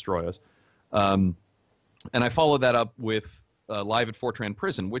came to destroy us. And I followed that up with Live at Fortran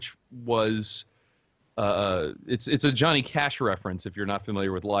Prison, which was it's a Johnny Cash reference if you're not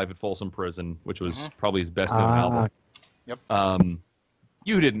familiar with Live at Folsom Prison, which was probably his best known album. Yep.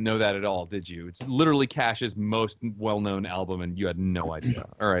 You didn't know that at all, did you? It's literally Cash's most well-known album, and you had no idea.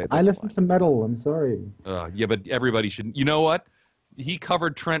 All right, I listen to metal. I'm sorry. Yeah, but everybody should. You know what? He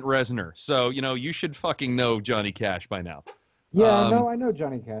covered Trent Reznor, so you should fucking know Johnny Cash by now. Yeah, no, I know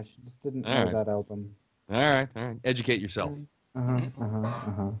Johnny Cash. Just didn't know right. that album. All right. Educate yourself.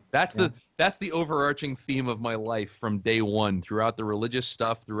 That's the overarching theme of my life from day one, throughout the religious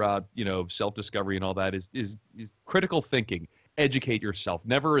stuff, throughout self-discovery and all that is critical thinking. Educate yourself.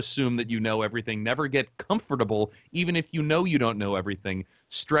 Never assume that you know everything. Never get comfortable, even if you know you don't know everything.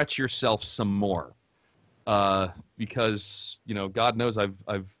 Stretch yourself some more, because God knows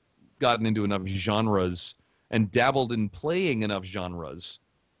I've gotten into enough genres and dabbled in playing enough genres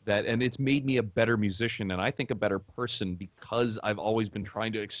and it's made me a better musician and I think a better person because I've always been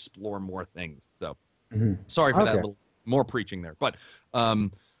trying to explore more things. So, sorry for that little more preaching there, but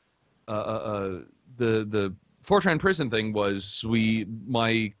the Fortran Prison thing was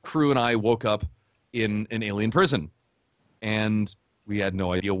my crew and I woke up in an alien prison, and we had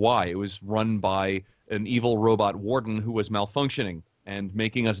no idea why. It was run by an evil robot warden who was malfunctioning and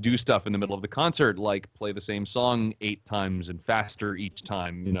making us do stuff in the middle of the concert, like play the same song 8 times and faster each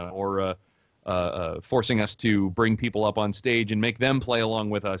time, or forcing us to bring people up on stage and make them play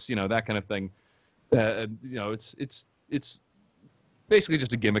along with us, that kind of thing. It's basically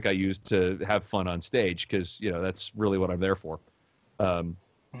just a gimmick I use to have fun on stage because that's really what I'm there for. But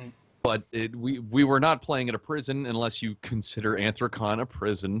we were not playing at a prison unless you consider Anthrocon a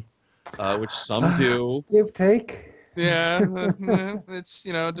prison, which some do. Give take. Yeah, it's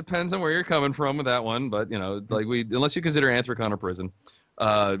it depends on where you're coming from with that one, but unless you consider Anthrocon a prison,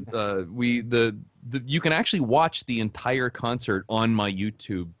 you can actually watch the entire concert on my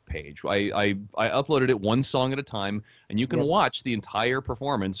YouTube page. I uploaded it 1 song at a time, and you can watch the entire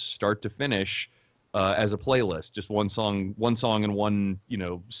performance start to finish as a playlist, just one song and one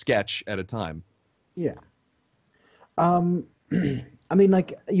sketch at a time. Yeah. I mean,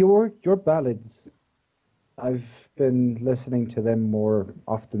 like your ballads, I've been listening to them more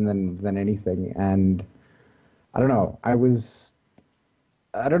often than anything, and I don't know.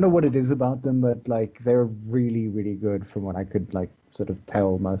 I don't know what it is about them, but like they're really, really good from what I could like sort of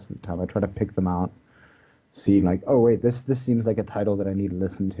tell most of the time. I try to pick them out, see like, oh wait, this seems like a title that I need to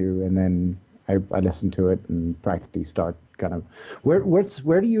listen to, and then I listen to it and practically start kind of where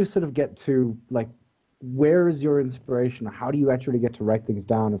do you sort of get to like where is your inspiration? How do you actually get to write things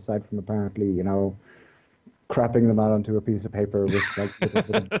down aside from apparently, crapping them out onto a piece of paper with like a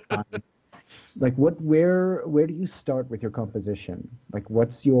little bit of time? Like where do you start with your composition? Like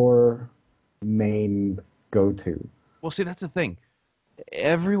what's your main go-to? Well, see, that's the thing.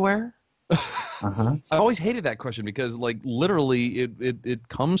 Everywhere. Uh-huh. I always hated that question because, like, literally, it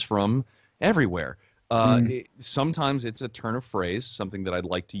comes from everywhere. Sometimes it's a turn of phrase, something that I'd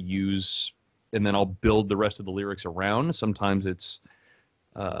like to use, and then I'll build the rest of the lyrics around. Sometimes it's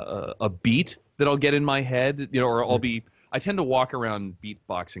a beat that I'll get in my head, or I tend to walk around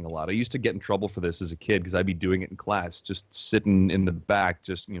beatboxing a lot. I used to get in trouble for this as a kid because I'd be doing it in class, just sitting in the back,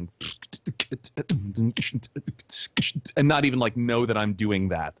 just, and not even like know that I'm doing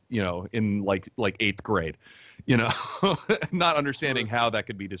that, in like 8th grade, not understanding how that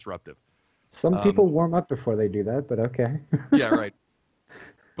could be disruptive. Some people warm up before they do that, but okay. Yeah, right.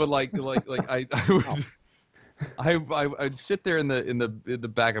 But I'd sit there in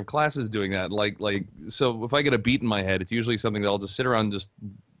the back of classes doing that. So if I get a beat in my head, it's usually something that I'll just sit around just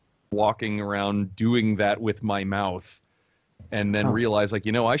walking around doing that with my mouth, and then realize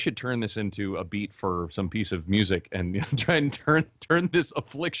I should turn this into a beat for some piece of music and try and turn this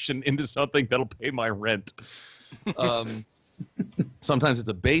affliction into something that'll pay my rent. Sometimes it's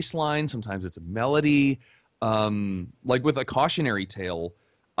a bass line, sometimes it's a melody. Like with A Cautionary Tale,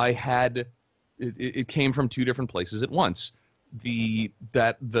 I had. It came from two different places at once. The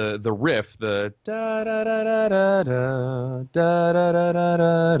riff, the da da da da da da da da da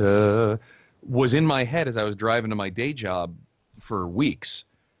da da, was in my head as I was driving to my day job for weeks,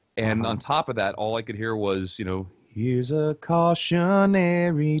 and on top of that, all I could hear was, here's a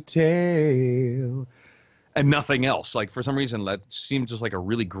cautionary tale, and nothing else. Like for some reason, that seemed just like a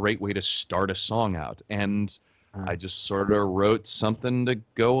really great way to start a song out, and I just sort of wrote something to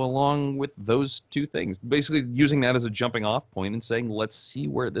go along with those two things, basically using that as a jumping off point and saying, let's see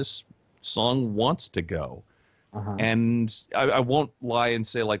where this song wants to go. And I won't lie and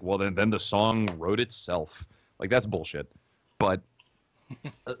say like, well, then the song wrote itself. Like that's bullshit. But,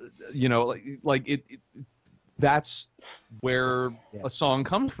 that's where a song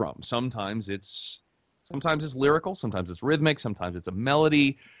comes from. Sometimes it's lyrical, sometimes it's rhythmic, sometimes it's a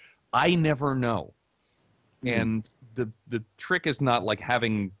melody. I never know. And the trick is not like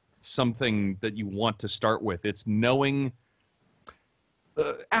having something that you want to start with. It's knowing,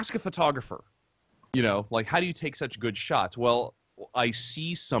 ask a photographer, like how do you take such good shots? Well, I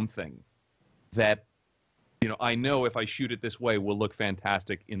see something that, I know if I shoot it this way will look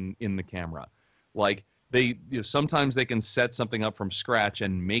fantastic in the camera. Like sometimes they can set something up from scratch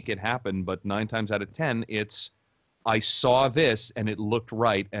and make it happen, but 9 times out of 10, it's, I saw this and it looked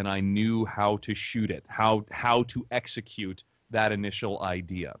right, and I knew how to shoot it, how to execute that initial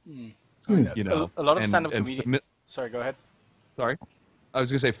idea. A lot of stand-up comedians. Sorry, go ahead. Sorry, I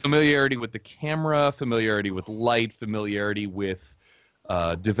was gonna say familiarity with the camera, familiarity with light, familiarity with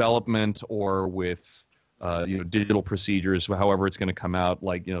development, or with digital procedures, however it's going to come out.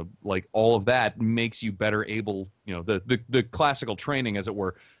 Like all of that makes you better able. The classical training, as it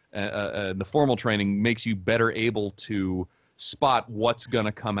were. The formal training makes you better able to spot what's going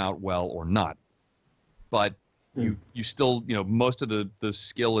to come out well or not. But you still, most of the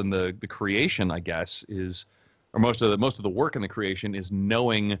skill in the creation, I guess, is, or most of the work in the creation is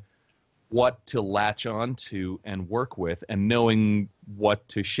knowing what to latch on to and work with, and knowing what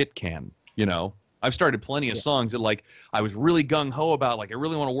to shit can. I've started plenty of songs that like I was really gung ho about, like I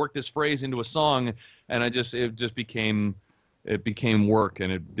really want to work this phrase into a song, and it just became work,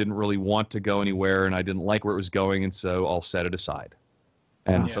 and it didn't really want to go anywhere, and I didn't like where it was going, and so I'll set it aside.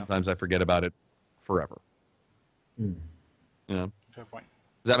 And sometimes I forget about it forever. Fair point.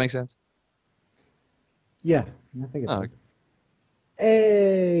 Does that make sense? Yeah, I think it does. Okay.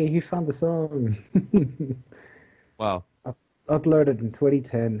 Hey, he found the song. Wow. Uploaded in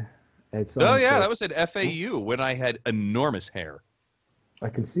 2010. That was at FAU when I had enormous hair. I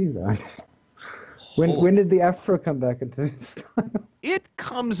can see that. When did the afro come back into style? It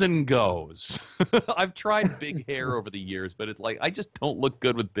comes and goes. I've tried big hair over the years, but I just don't look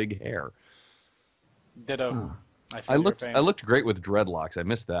good with big hair. Ditto. I looked great with dreadlocks. I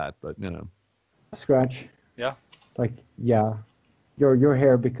missed that, but Scratch. Yeah. Your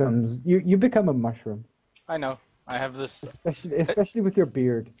hair becomes you become a mushroom. I know. I have this. Especially with your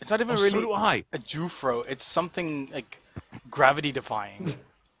beard. It's not even Oh, really so do I. a Jufro. It's something like gravity defying.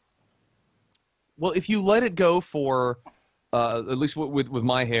 Well, if you let it go for, at least with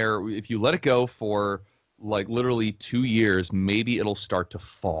my hair, if you let it go for like literally 2 years, maybe it'll start to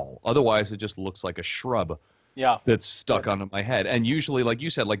fall. Otherwise, it just looks like a shrub. Yeah. That's stuck onto my head. And usually, like you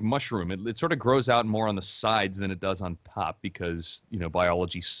said, like mushroom, it sort of grows out more on the sides than it does on top because,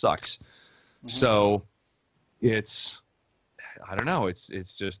 biology sucks. Mm-hmm. So it's, I don't know, it's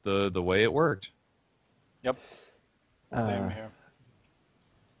just the way it worked. Yep. Same here.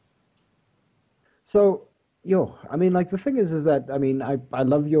 So, I mean, like the thing is that, I mean, I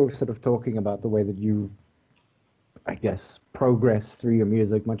love your sort of talking about the way that you, I guess, progress through your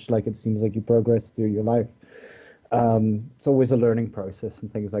music, much like it seems like you progress through your life. It's always a learning process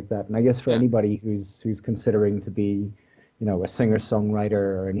and things like that. And I guess for anybody who's considering to be, a singer-songwriter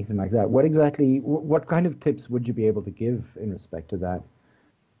or anything like that, what kind of tips would you be able to give in respect to that?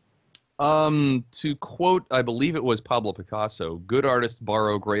 To quote, I believe it was Pablo Picasso, good artists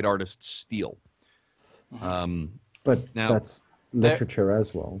borrow, great artists steal. Mm-hmm. But now, that's literature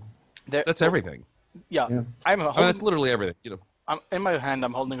as well. That's everything. Yeah. That's literally everything, In my hand,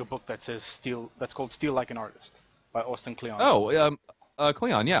 I'm holding a book that says "Steal." That's called "Steal Like an Artist" by Austin Kleon. Oh,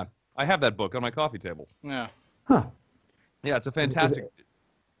 Kleon, yeah, I have that book on my coffee table. Yeah. Huh. Yeah, it's a fantastic.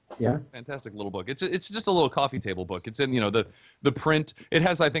 Yeah. Fantastic little book. It's just a little coffee table book. It's in the print. It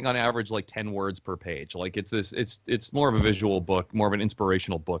has, I think, on average like 10 words per page. Like it's more of a visual book, more of an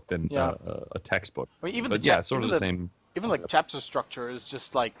inspirational book than a textbook. I mean, sort of the same. Even like chapter structure is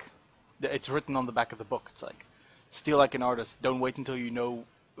just like it's written on the back of the book. It's like steal like an artist. Don't wait until you know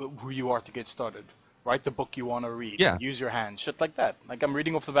who you are to get started. Write the book you want to read. Yeah. Use your hands. Shit like that. Like I'm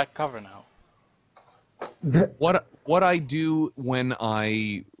reading off the back cover now. What I do when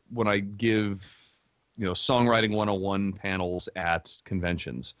I give songwriting 101 panels at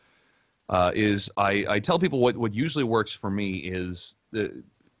conventions is I tell people what usually works for me is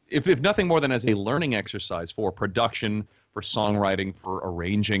if nothing more than as a learning exercise for production, for songwriting, for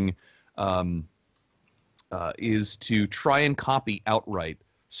arranging, is to try and copy outright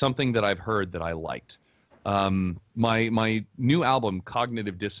something that I've heard that I liked. My new album,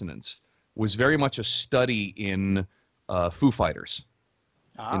 Cognitive Dissonance, was very much a study in Foo Fighters.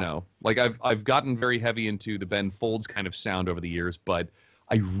 Like I've gotten very heavy into the Ben Folds kind of sound over the years, but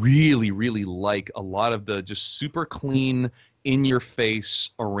I really, really like a lot of the just super clean,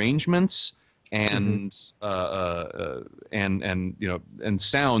 in-your-face arrangements and and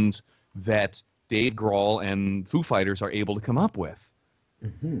sounds that Dave Grohl and Foo Fighters are able to come up with.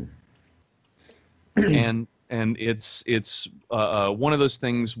 Mm-hmm. and it's one of those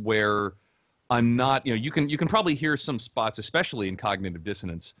things where I'm not, you can probably hear some spots, especially in Cognitive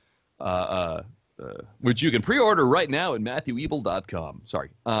Dissonance, which you can pre-order right now at MatthewEbel.com. Sorry.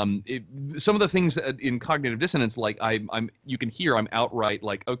 Some of the things in Cognitive Dissonance, like you can hear I'm outright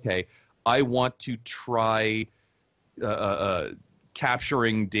like, okay, I want to try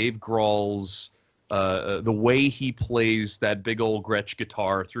capturing Dave Grohl's the way he plays that big old Gretsch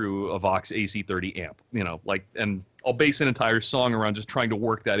guitar through a Vox AC30 amp, and I'll base an entire song around just trying to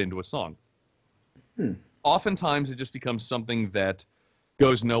work that into a song. Oftentimes it just becomes something that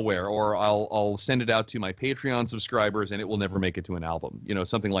goes nowhere, or I'll send it out to my Patreon subscribers and it will never make it to an album,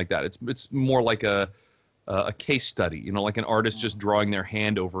 something like that. It's more like a case study, like an artist just drawing their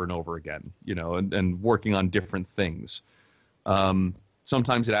hand over and over again, and working on different things.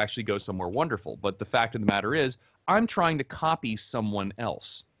 Sometimes it actually goes somewhere wonderful, but the fact of the matter is I'm trying to copy someone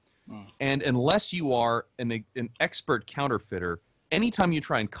else. And unless you are an expert counterfeiter, anytime you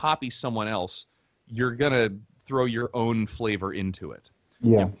try and copy someone else, you're going to throw your own flavor into it.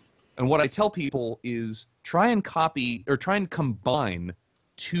 Yeah. And what I tell people is try and copy or try and combine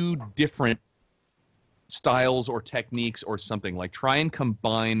two different styles or techniques or something. Like try and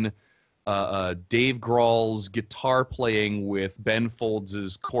combine Dave Grohl's guitar playing with Ben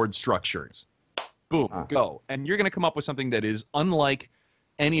Folds' chord structures. Boom, go. And you're going to come up with something that is unlike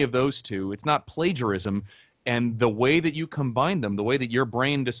any of those two. It's not plagiarism. And the way that you combine them, the way that your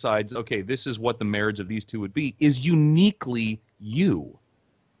brain decides, okay, this is what the marriage of these two would be, is uniquely you.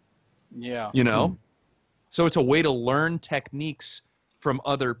 Yeah. So it's a way to learn techniques from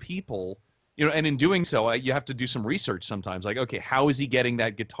other people, and in doing so, you have to do some research sometimes. Like, okay, how is he getting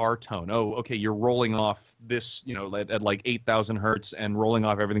that guitar tone? Oh, okay, you're rolling off this, at like 8,000 hertz and rolling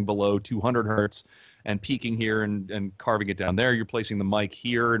off everything below 200 hertz. And peaking here and carving it down there. You're placing the mic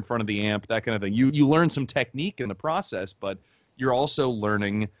here in front of the amp, that kind of thing. You learn some technique in the process, but you're also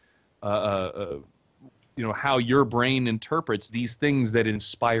learning, how your brain interprets these things that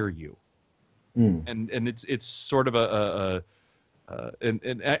inspire you. and it's sort of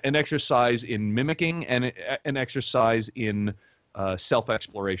an exercise in mimicking and an exercise in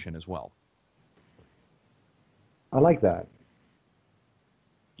self-exploration as well. I like that.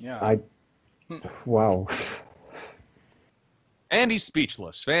 Yeah. Wow. And he's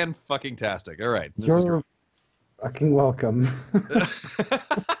speechless. Fan-fucking-tastic. All right. You're fucking welcome.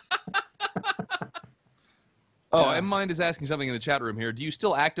 Oh, M-Mind is asking something in the chat room here. Do you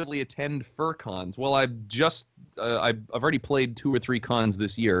still actively attend fur cons? Well, I've already played 2 or 3 cons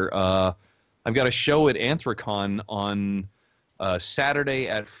this year. I've got a show at Anthrocon on Saturday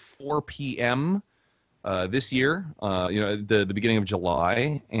at 4 p.m. This year, the beginning of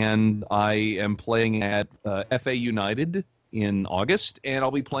July, and I am playing at FA United in August, and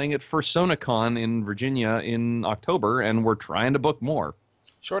I'll be playing at FurSonaCon in Virginia in October, and we're trying to book more.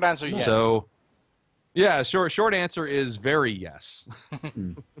 Short answer, yes. So, yeah, short answer is very yes.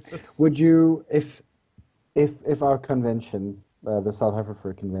 Would you, if our convention, the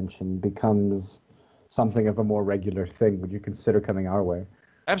south-afrifur convention, becomes something of a more regular thing, would you consider coming our way?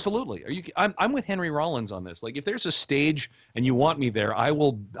 Absolutely. I'm with Henry Rollins on this. Like, if there's a stage and you want me there, I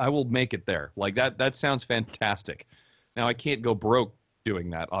will make it there. Like that sounds fantastic. Now I can't go broke doing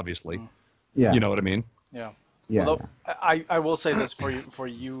that, obviously. Yeah. You know what I mean? Yeah. Yeah. Although, I will say this for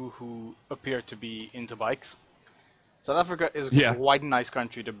you who appear to be into bikes, South Africa is quite a nice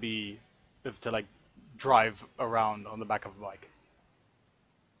country to like drive around on the back of a bike.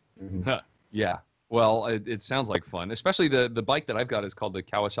 Mm-hmm. Yeah. Well, it sounds like fun. Especially the bike that I've got is called the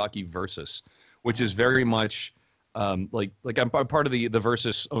Kawasaki Versus, which is very much like I'm part of the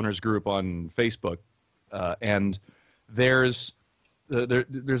Versus owners group on Facebook, and there's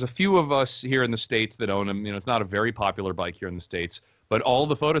a few of us here in the States that own them. You know, it's not a very popular bike here in the States, but all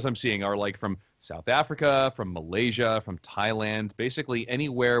the photos I'm seeing are like from South Africa, from Malaysia, from Thailand, basically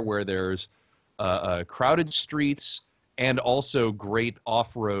anywhere where there's crowded streets and also great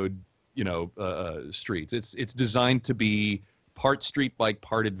off-road, streets. It's designed to be part street bike,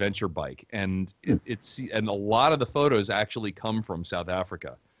 part adventure bike, and and a lot of the photos actually come from South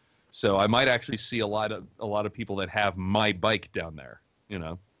Africa. So I might actually see a lot of people that have my bike down there,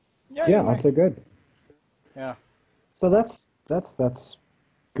 Yeah, that's good. Yeah. So that's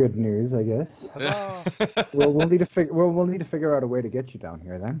good news, I guess. Well, we'll need to figure out a way to get you down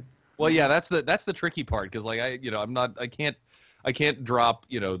here then. Well, yeah, that's the tricky part, because like I can't drop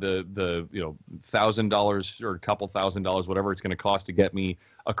the $1,000 or a couple $1,000, whatever it's going to cost to get me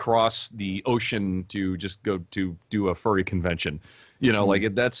across the ocean to just go to do a furry convention.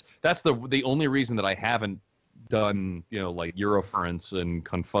 Like that's the only reason that I haven't done like Eurofurence and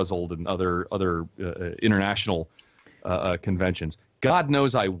Confuzzled and other international conventions. God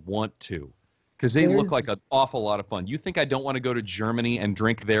knows I want to, because they look like an awful lot of fun. You think I don't want to go to Germany and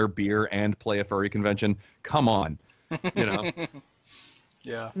drink their beer and play a furry convention? Come on.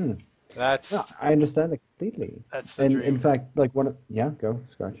 Yeah. That's. No, I understand that completely. That's the dream. In fact, like go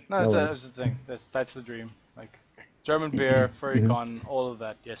Scratch. No, that's the thing. That's the dream. Like German beer, furrycon, all of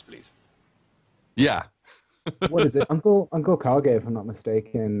that. Yes, please. Yeah. What is it, Uncle Kage, if I'm not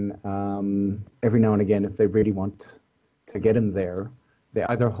mistaken? Every now and again, if they really want to get him there, they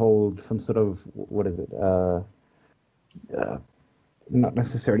either hold some sort of not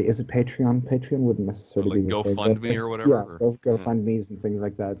necessarily. Is it Patreon? Patreon wouldn't necessarily be GoFundMe or whatever. Yeah, GoFundMes and things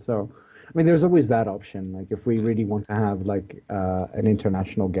like that. So, I mean, there's always that option. Like, if we really want to have like an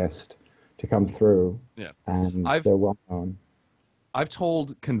international guest to come through, and they're well known. I've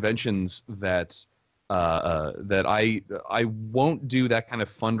told conventions that that I won't do that kind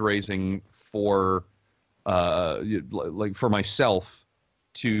of fundraising for like for myself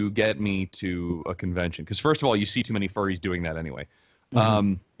to get me to a convention, because first of all, you see too many furries doing that anyway.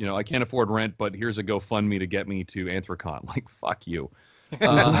 I can't afford rent, but here's a GoFundMe to get me to Anthrocon. Like, fuck you.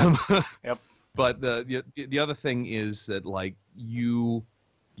 Yep. But the other thing is that like you're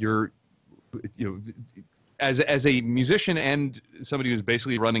as a musician and somebody who's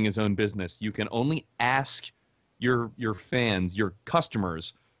basically running his own business, you can only ask your fans, your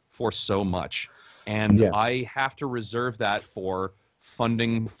customers, for so much, and I have to reserve that for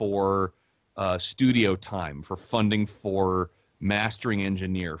funding for studio time, for funding for mastering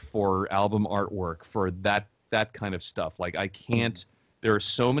engineer, for album artwork, for that kind of stuff. Like, I can't. There are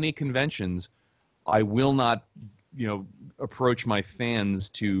so many conventions. I will not, approach my fans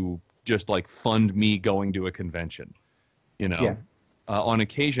to just like fund me going to a convention. On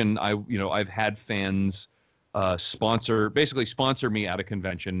occasion, I've had fans sponsor me at a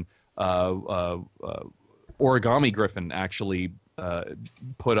convention. Origami Griffin actually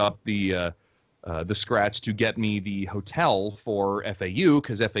put up the the Scratch to get me the hotel for FAU,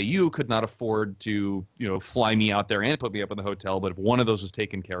 because FAU could not afford to, fly me out there and put me up in the hotel. But if one of those was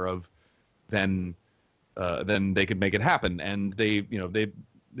taken care of, then they could make it happen. And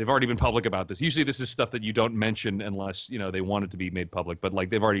they've already been public about this. Usually this is stuff that you don't mention unless, they want it to be made public. But like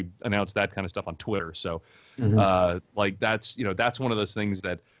they've already announced that kind of stuff on Twitter. So that's one of those things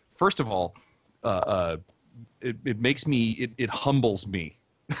that, first of all, it makes me, it humbles me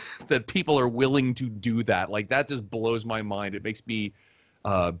that people are willing to do that. Like that just blows my mind. It makes me,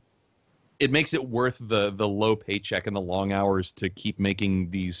 it makes it worth the low paycheck and the long hours to keep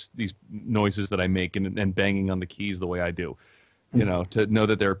making these noises that I make and banging on the keys the way I do. To know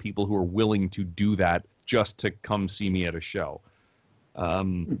that there are people who are willing to do that just to come see me at a show.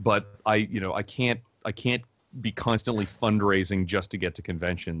 But I can't be constantly fundraising just to get to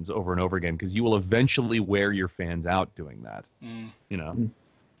conventions over and over again, because you will eventually wear your fans out doing that.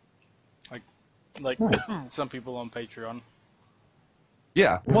 Like some people on Patreon.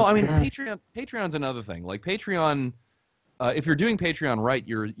 Yeah, well, I mean, Patreon's another thing. Like Patreon, if you're doing Patreon right,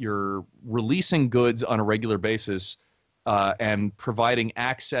 you're releasing goods on a regular basis and providing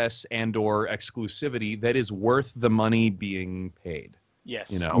access and/or exclusivity that is worth the money being paid.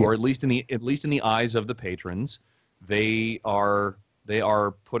 Yes. Or at least in the eyes of the patrons, they are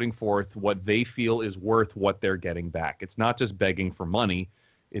putting forth what they feel is worth what they're getting back. It's not just begging for money.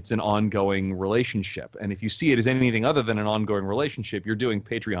 It's an ongoing relationship. And if you see it as anything other than an ongoing relationship, you're doing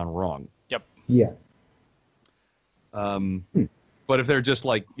Patreon wrong. Yep. Yeah. But if they're just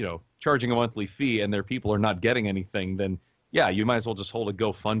like, charging a monthly fee and their people are not getting anything, then yeah, you might as well just hold a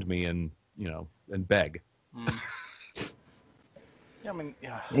GoFundMe and, and beg. Yeah, I mean,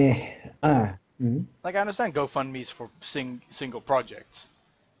 yeah. Like I understand GoFundMe's for single projects,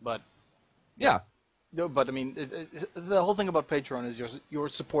 but yeah. No, but I mean, the whole thing about Patreon is you're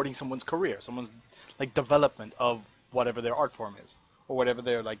supporting someone's career, someone's like development of whatever their art form is, or whatever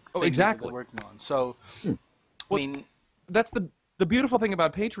they're like exactly they're working on. So, I mean, that's the beautiful thing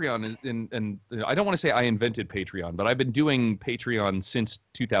about Patreon is, and I don't want to say I invented Patreon, but I've been doing Patreon since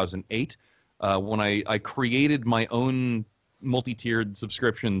 2008, when I created my own multi-tiered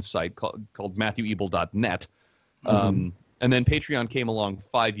subscription site called MatthewEbel.net. And then Patreon came along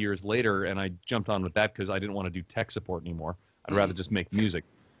 5 years later, and I jumped on with that because I didn't want to do tech support anymore. I'd rather just make music.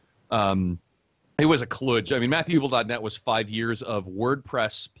 It was a kludge. I mean, MatthewEbel.net was 5 years of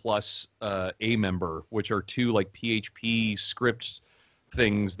WordPress plus Amember, which are two like PHP scripts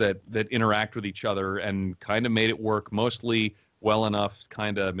things that interact with each other and kind of made it work mostly well enough,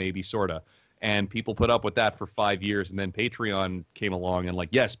 kind of maybe sort of. And people put up with that for 5 years, and then Patreon came along and like,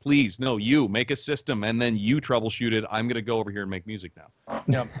 yes, please, no, you make a system, and then you troubleshoot it. I'm gonna go over here and make music now.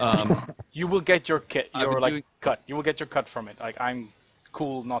 Yeah. You will get your cut. You will get your cut from it. Like I'm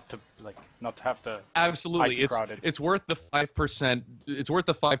cool not to have to. Absolutely, it's worth the 5%. It's worth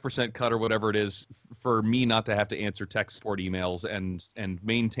the 5% cut or whatever it is for me not to have to answer tech support emails and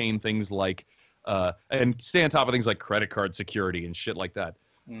maintain things like and stay on top of things like credit card security and shit like that.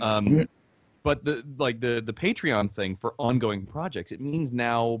 But the Patreon thing for ongoing projects, it means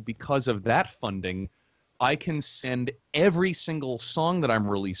now because of that funding, I can send every single song that I'm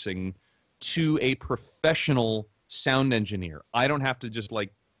releasing to a professional sound engineer. I don't have to just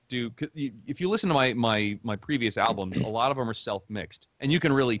like do. If you listen to my previous albums, a lot of them are self-mixed, and you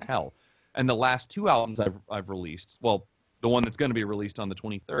can really tell. And the last two albums I've released, well, the one that's going to be released on the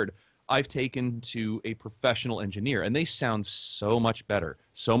 23rd, I've taken to a professional engineer, and they sound so much better,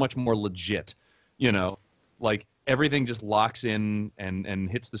 so much more legit. Like everything just locks in and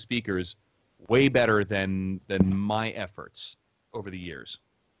hits the speakers way better than my efforts over the years.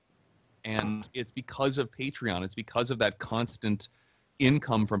 And it's because of Patreon. It's because of that constant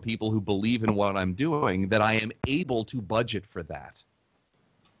income from people who believe in what I'm doing that I am able to budget for that.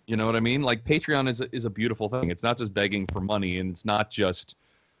 You know what I mean? Like Patreon is a beautiful thing. It's not just begging for money, and it's not just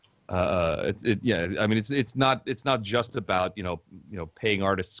it's not just about paying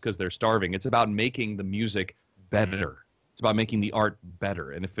artists because they're starving. It's about making the music better. It's about making the art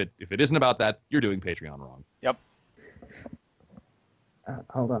better. And if it isn't about that, you're doing Patreon wrong. Yep.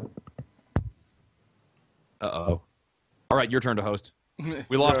 Hold on. Uh-oh. All right, your turn to host.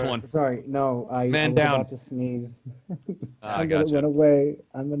 We lost one. Sorry, no, I was down. about to sneeze. I gotcha. It went away.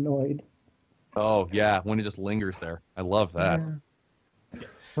 I'm annoyed. Oh yeah, when it just lingers there. I love that.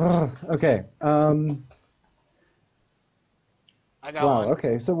 Yeah. Okay. I got one.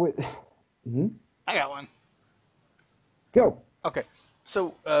 Okay. So I got one. Go. Okay.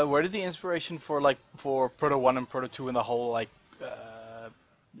 So where did the inspiration for Proto 1 and Proto 2 and the whole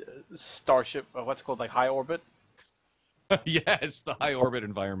Starship, what's it called, like high orbit? Yes, the high orbit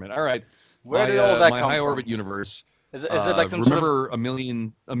environment. All right. Where did all that my come high from? orbit universe. Is it like some remember a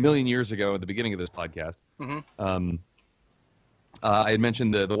million years ago at the beginning of this podcast? I had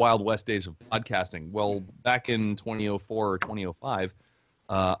mentioned the Wild West days of podcasting. Well, back in 2004 or 2005,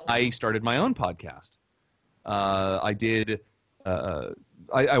 I started my own podcast. I did.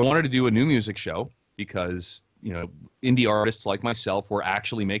 I wanted to do a new music show because indie artists like myself were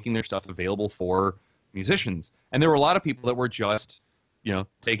actually making their stuff available for musicians, and there were a lot of people that were just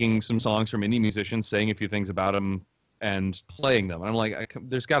taking some songs from indie musicians, saying a few things about them, and playing them. And I'm like,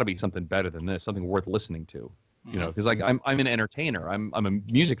 there's got to be something better than this, something worth listening to. Because I'm an entertainer. I'm a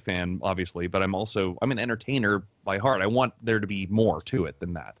music fan, obviously, but I'm an entertainer by heart. I want there to be more to it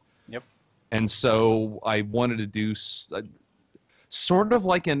than that. Yep. And so I wanted to do sort of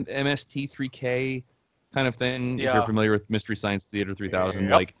like an MST3K kind of thing. Yeah. If you're familiar with Mystery Science Theater 3000,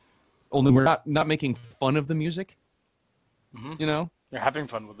 Yep. like, only we're not making fun of the music. You're having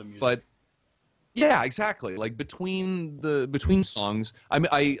fun with the music. But yeah, exactly. Like between songs,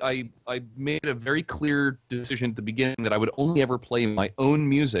 I made a very clear decision at the beginning that I would only ever play my own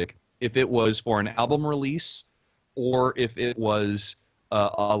music if it was for an album release or if it was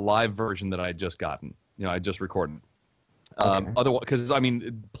a live version that I had just gotten. I just recorded. Otherwise, because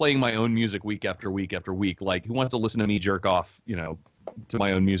playing my own music week after week after week, like who wants to listen to me jerk off, to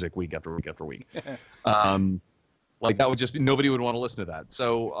my own music week after week after week? Like that would just be, nobody would want to listen to that.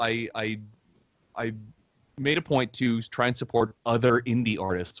 So I made a point to try and support other indie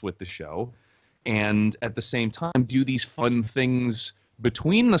artists with the show, and at the same time do these fun things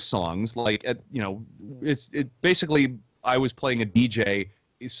between the songs. Like basically I was playing a DJ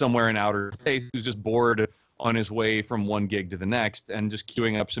somewhere in outer space who's just bored on his way from one gig to the next and just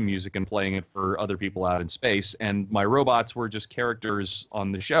queuing up some music and playing it for other people out in space. And my robots were just characters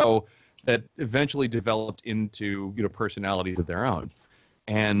on the show that eventually developed into personalities of their own.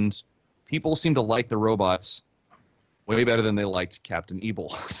 And people seem to like the robots way better than they liked Captain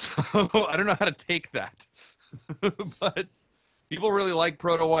Ebel. So I don't know how to take that. But people really like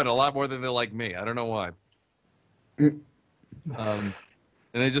Proto One a lot more than they like me. I don't know why. And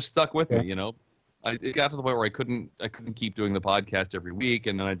they just stuck with me, It got to the point where I couldn't keep doing the podcast every week,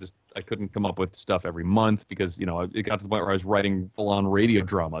 and then I couldn't come up with stuff every month because it got to the point where I was writing full-on radio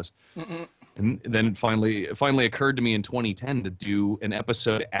dramas. And then it finally occurred to me in 2010 to do an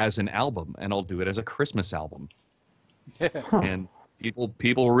episode as an album, and I'll do it as a Christmas album. And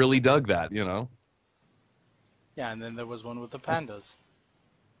people really dug that, Yeah, and then there was one with the pandas.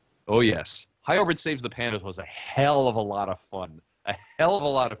 Oh yes, High Orbit Saves the Pandas was a hell of a lot of fun. A hell of a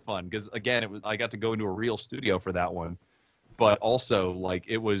lot of fun because again, I got to go into a real studio for that one, but also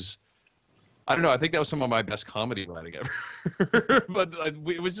it was, I don't know, I think that was some of my best comedy writing ever. But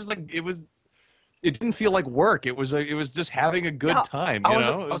it was just it didn't feel like work. It was just having a good time.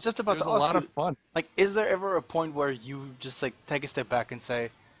 I was just about to ask you, it was a lot of fun. Like, is there ever a point where you just take a step back and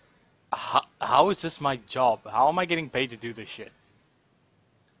say, how is this my job? How am I getting paid to do this shit?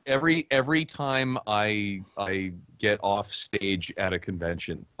 Every time I get off stage at a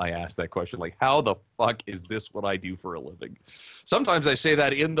convention, I ask that question, like, how the fuck is this what I do for a living? Sometimes I say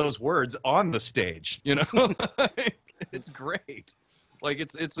that in those words on the stage, It's great. Like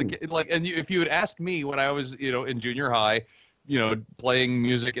it's and if you had asked me when I was, in junior high, playing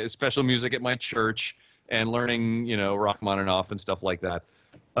music, special music at my church and learning, Rachmaninoff and stuff like that,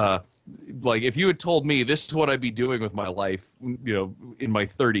 like if you had told me this is what I'd be doing with my life, in my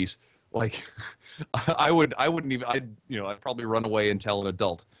 30s, like I wouldn't even, I'd probably run away and tell an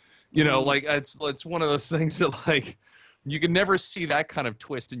adult, like it's one of those things that like you can never see that kind of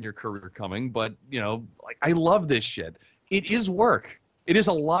twist in your career coming, but like I love this shit. It is work. It is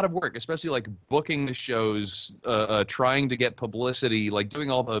a lot of work, especially like booking the shows, trying to get publicity, like doing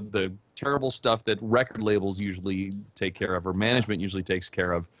all the terrible stuff that record labels usually take care of or management usually takes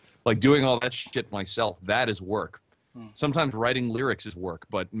care of. Like doing all that shit myself, that is work. Sometimes writing lyrics is work,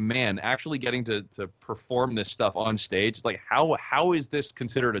 but man, actually getting to perform this stuff on stage, like how is this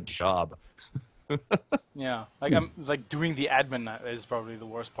considered a job? Yeah, like I'm like doing the admin is probably the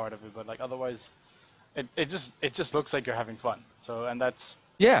worst part of it, but like otherwise, it just looks like you're having fun. So and that's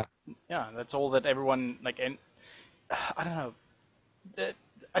that's all that everyone like. And I don't know,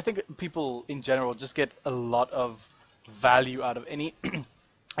 I think people in general just get a lot of value out of any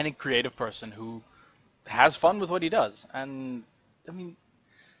creative person who has fun with what he does. And I mean,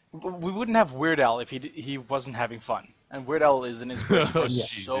 we wouldn't have Weird Al if he wasn't having fun. And Weird Al is an inspiration for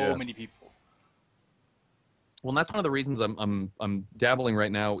so many people. Well, and that's one of the reasons I'm dabbling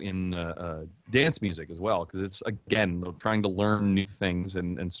right now in dance music as well, because it's again trying to learn new things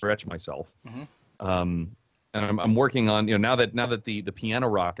and stretch myself. and I'm working on, now that the piano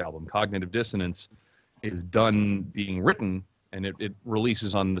rock album Cognitive Dissonance is done being written and it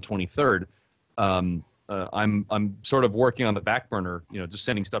releases on the 23rd. I'm sort of working on the back burner, just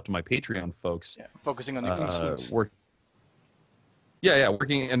sending stuff to my Patreon folks. Yeah, focusing on the working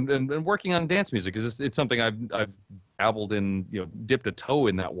and working on dance music, because it's something I've dabbled in, dipped a toe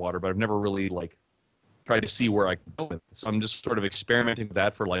in that water, but I've never really tried to see where I can go with it. So I'm just sort of experimenting with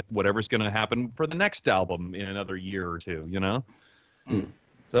that for whatever's going to happen for the next album in another year or two, Mm.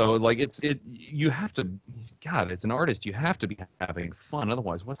 So you have to, God, as an artist, you have to be having fun.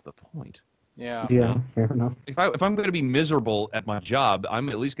 Otherwise, what's the point? Yeah. Yeah, fair enough. If I'm going to be miserable at my job, I'm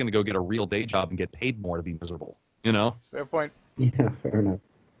at least going to go get a real day job and get paid more to be miserable, Fair point. Yeah, fair enough.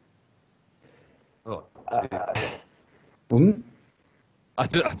 Oh.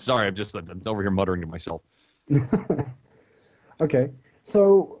 I'm sorry, I'm over here muttering to myself. Okay,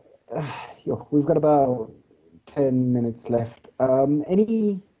 so we've got about 10 minutes left.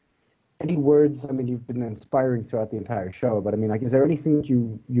 Any words? I mean, you've been inspiring throughout the entire show, but I mean, is there anything that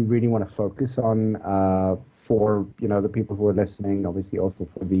you really want to focus on for the people who are listening? Obviously, also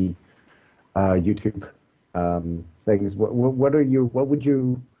for the YouTube things. What would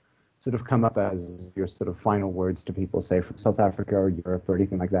you sort of come up as your sort of final words to people, say from South Africa or Europe or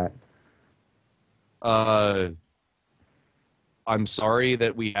anything like that? I'm sorry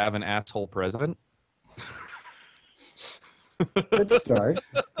that we have an asshole president. Good start.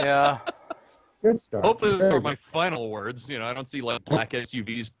 Yeah. Good start. Hopefully those are my final words. I don't see black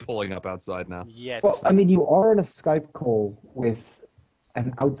SUVs pulling up outside now. Yet. Well, I mean, you are on a Skype call with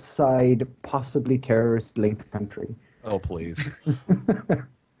an outside, possibly terrorist-linked country. Oh, please.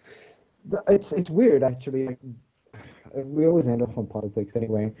 It's weird, actually. We always end up on politics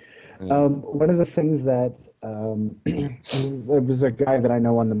anyway. One of the things that there was a guy that I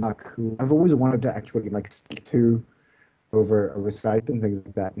know on the Mac who I've always wanted to actually speak to over Skype and things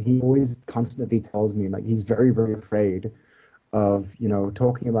like that, and he always constantly tells me he's very, very afraid of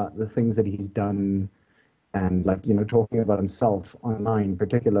talking about the things that he's done and talking about himself online,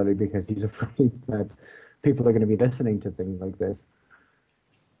 particularly because he's afraid that people are going to be listening to things like this.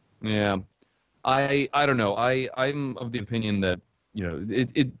 Yeah, I don't know. I'm of the opinion that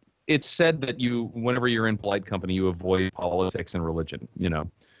it's said that whenever you're in polite company, you avoid politics and religion.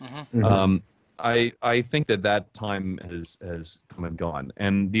 Mm-hmm. I think that time has come and gone,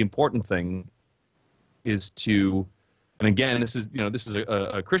 and the important thing is to, and again, this is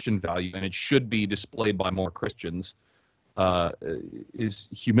a Christian value, and it should be displayed by more Christians, is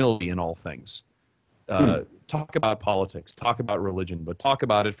humility in all things. Talk about politics, talk about religion, but talk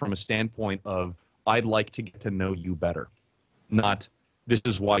about it from a standpoint of, I'd like to get to know you better, not this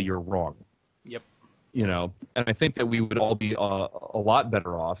is why you're wrong. Yep. And I think that we would all be a lot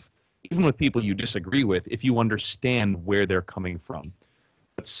better off, even with people you disagree with, if you understand where they're coming from.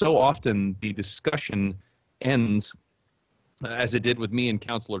 But so often the discussion ends, as it did with me and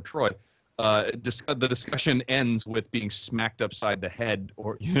Counselor Troy, the discussion ends with being smacked upside the head,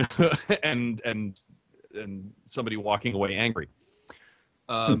 or and somebody walking away angry.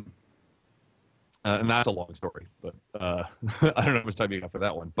 And that's a long story, but I don't know how much time you got for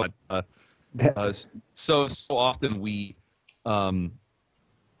that one. But so often we,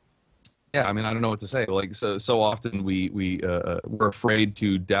 yeah, I mean, I don't know what to say. So often we're afraid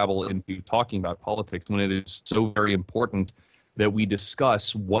to dabble into talking about politics when it is so very important that we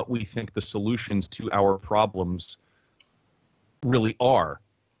discuss what we think the solutions to our problems really are.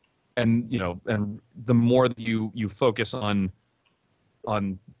 And and the more that you focus on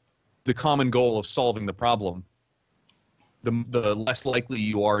the common goal of solving the problem, the less likely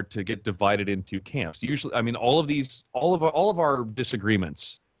you are to get divided into camps. Usually, I mean, all of our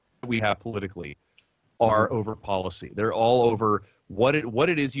disagreements that we have politically are over policy. They're all over what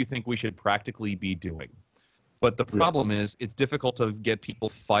it is you think we should practically be doing. But the problem is, it's difficult to get people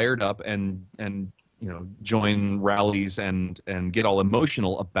fired up and join rallies and get all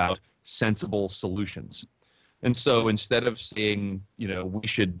emotional about sensible solutions. And so instead of saying, we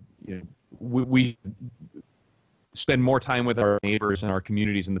should, we spend more time with our neighbors and our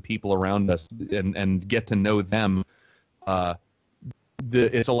communities and the people around us and get to know them,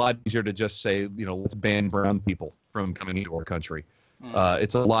 it's a lot easier to just say, let's ban brown people from coming into our country.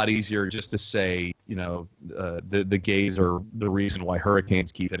 It's a lot easier just to say, the gays are the reason why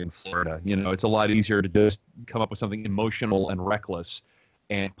hurricanes keep hitting Florida. It's a lot easier to just come up with something emotional and reckless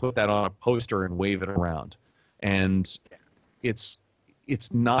and put that on a poster and wave it around. And it's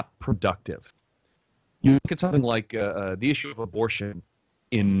not productive. You look at something like the issue of abortion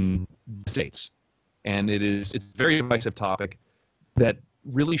in the States, and it's a very divisive topic that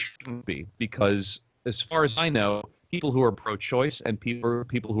really shouldn't be, because as far as I know, people who are pro-choice and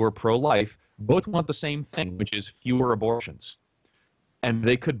people who are pro-life both want the same thing, which is fewer abortions. And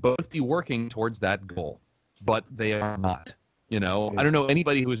they could both be working towards that goal, but they are not. You know, I don't know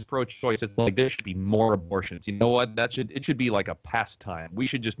anybody who is pro-choice. It's like there should be more abortions. You know what? It should be like a pastime. We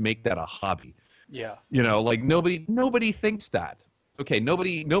should just make that a hobby. Yeah. You know, like nobody thinks that. Okay,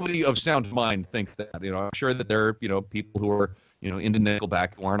 nobody of sound mind thinks that. You know, I'm sure that there are, you know, people who are, you know, into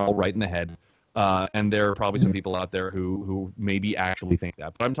Nickelback who aren't all right in the head. And there are probably some people out there who maybe actually think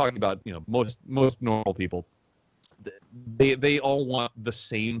that. But I'm talking about, you know, most normal people. They all want the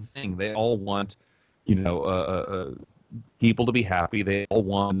same thing. They all want, you know, people to be happy. They all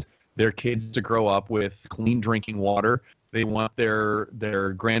want their kids to grow up with clean drinking water. They want their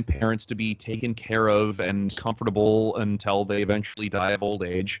grandparents to be taken care of and comfortable until they eventually die of old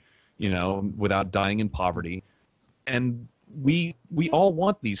age, you know, without dying in poverty. And we all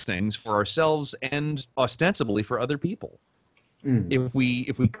want these things for ourselves and ostensibly for other people. If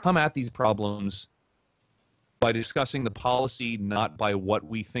we come at these problems by discussing the policy, not by what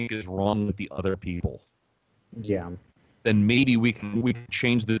we think is wrong with the other people, then maybe we can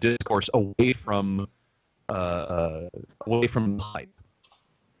change the discourse away from hype,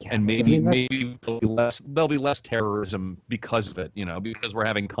 and maybe there'll be less terrorism because of it. You know, because we're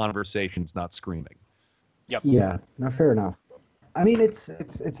having conversations, not screaming. Yep. Yeah. No, fair enough. I mean, it's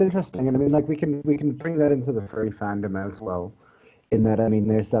interesting, and I mean, like we can bring that into the furry fandom as well. In that, I mean,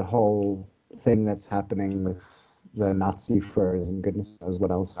 there's that whole thing that's happening with the Nazi furs, and goodness knows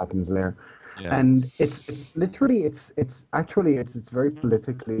what else happens there. Yeah. And it's literally it's very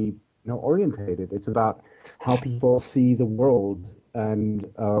politically, you know, orientated. It's about how people see the world,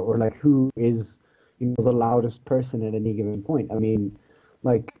 and or like who is, you know, the loudest person at any given point. I mean,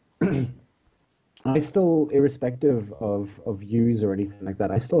 like I still, irrespective of views or anything like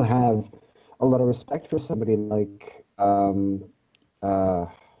that, I still have a lot of respect for somebody like To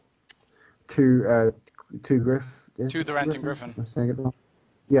the Ranting Griffin. I'm saying it wrong.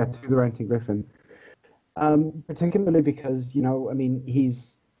 Yeah, To the Ranting Griffin. Particularly because, you know, I mean,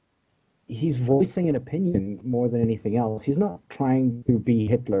 he's voicing an opinion more than anything else. He's not trying to be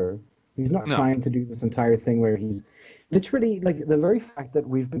Hitler. He's not trying to do this entire thing where he's literally, like, the very fact that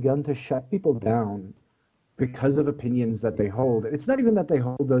we've begun to shut people down because of opinions that they hold. It's not even that they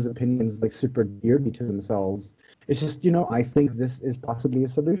hold those opinions like super dearly to themselves. It's just, you know, I think this is possibly a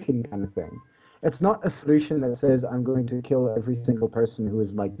solution kind of thing. It's not a solution that says I'm going to kill every single person who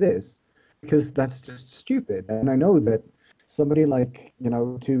is like this, because that's just stupid. And I know that somebody like, you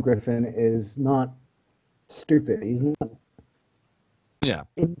know, To Griffin is not stupid. He's not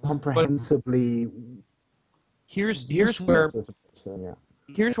incomprehensibly. But here's where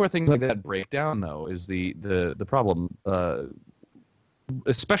things like that break down, though, is the problem.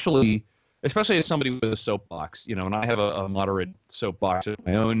 Especially as somebody with a soapbox, you know, and I have a moderate soapbox of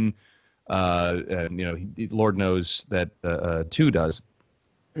my own. And, you know, Lord knows that Tu does.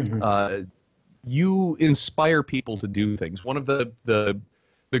 You inspire people to do things. One of the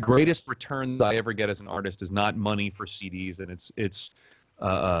greatest returns I ever get as an artist is not money for CDs, and it's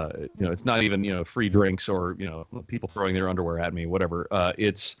you know, it's not even, you know, free drinks or, you know, people throwing their underwear at me, whatever.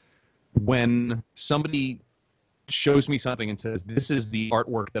 It's when somebody shows me something and says, this is the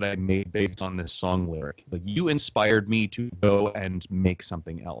artwork that I made based on this song lyric. Like, you inspired me to go and make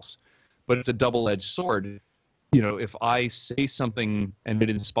something else. But it's a double-edged sword. You know, if I say something and it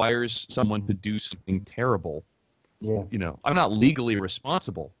inspires someone to do something terrible, you know, I'm not legally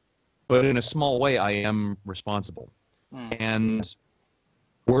responsible, but in a small way, I am responsible. And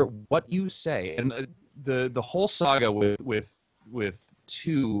what you say, and the whole saga with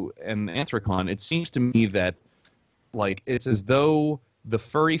Tu and Anthrocon, it seems to me that, like, it's as though the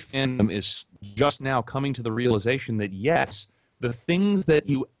furry fandom is just now coming to the realization that, yes, the things that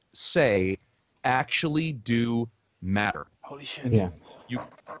you say actually do matter. Holy shit. Yeah. You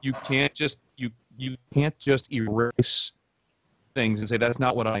can't just erase things and say that's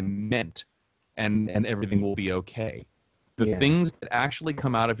not what I meant, and everything will be okay. The things that actually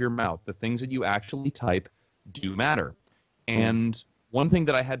come out of your mouth, the things that you actually type, do matter. And one thing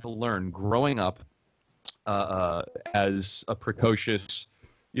that I had to learn growing up as a precocious,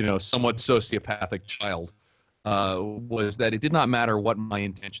 you know, somewhat sociopathic child, was that it did not matter what my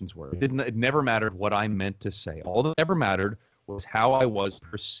intentions were. It never mattered what I meant to say. All that ever mattered was how I was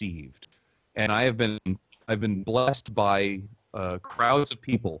perceived. And I've been blessed by crowds of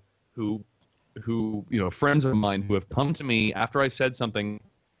people who, you know, friends of mine who have come to me after I've said something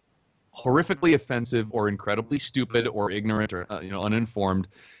horrifically offensive or incredibly stupid or ignorant or, you know, uninformed,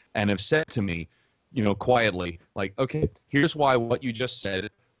 and have said to me, you know, quietly, like, okay, here's why what you just said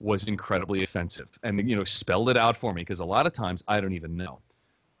was incredibly offensive, and spelled it out for me, because a lot of times I don't even know.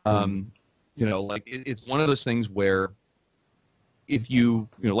 Like it's one of those things where if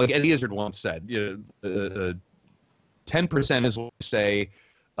like Eddie Izzard once said, 10% is what you say,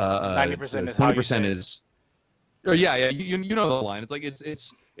 90% is how you say is. Oh yeah, you know the line. It's like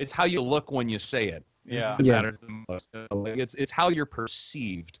it's how you look when you say it. Yeah, that matters the most. Like it's how you're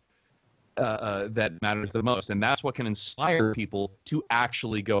perceived that matters the most, and that's what can inspire people to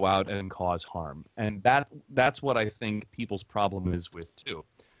actually go out and cause harm. And that's what I think people's problem is with too.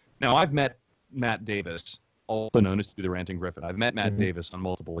 Now, I've met Matt Davis, also known as the Ranting Griffin. I've met Matt Davis on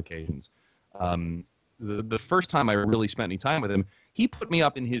multiple occasions. The first time I really spent any time with him, he put me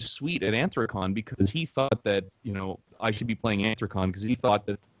up in his suite at Anthrocon because he thought that, I should be playing Anthrocon because he thought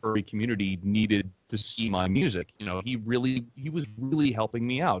that the furry community needed to see my music. He was really helping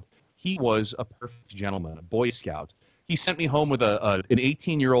me out. He was a perfect gentleman, a Boy Scout. He sent me home with an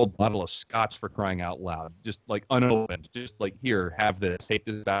 18-year-old bottle of scotch, for crying out loud, just like unopened, just like, here, have this, take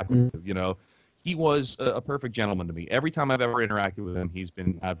this back with you. He was a perfect gentleman to me. Every time I've ever interacted with him, he's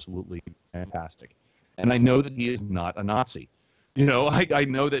been absolutely fantastic. And I know that he is not a Nazi. I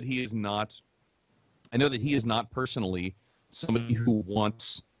know that he is not. I know that he is not personally somebody who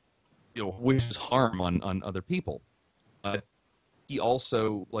wants, wishes harm on other people. But he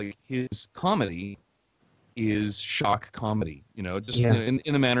also, like, his comedy is shock comedy. Just in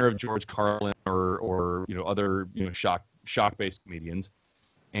the manner of George Carlin or other shock-based comedians.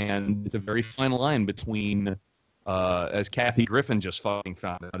 And it's a very fine line between, as Kathy Griffin just fucking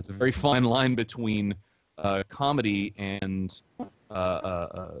found out, it's a very fine line between comedy and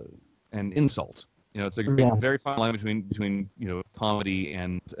insult. It's a very fine line between comedy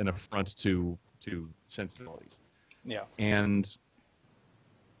and an affront to sensibilities. Yeah. And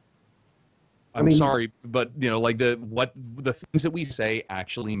I'm sorry, but like the things that we say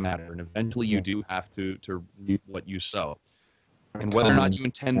actually matter, and eventually you do have to reap what you sow. And whether or not you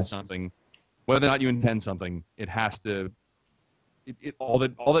intend something, it has to. All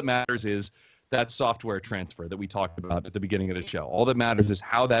that matters is that software transfer that we talked about at the beginning of the show. All that matters is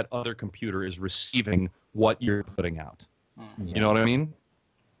how that other computer is receiving what you're putting out. You know what I mean?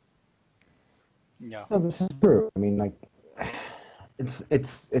 Yeah. No, this is true. I mean, like, it's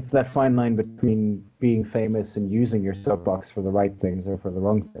that fine line between being famous and using your soapbox for the right things or for the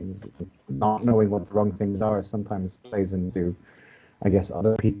wrong things. Not knowing what the wrong things are sometimes plays into, I guess,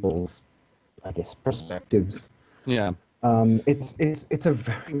 other people's, perspectives. Yeah. It's a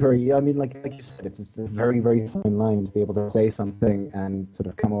very, very, I mean, like you said, it's a very, very fine line to be able to say something and sort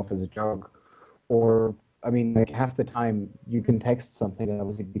of come off as a joke. Or, I mean, like, half the time you can text something and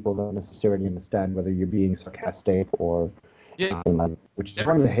obviously people don't necessarily understand whether you're being sarcastic or, which is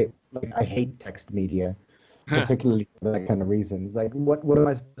one of the I hate text media, particularly for that kind of reason. It's like, what am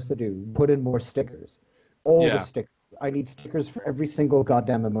I supposed to do? Put in more stickers. All the stickers. I need stickers for every single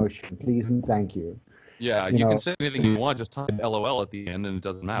goddamn emotion, please and thank you. Yeah, you can say anything you want, just type LOL at the end, and it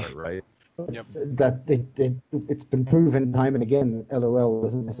doesn't matter, right? Yep. It's been proven time and again that LOL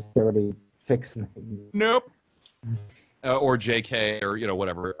doesn't necessarily fix things. Nope. Or JK, or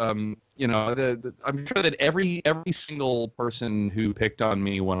whatever. I'm sure that every single person who picked on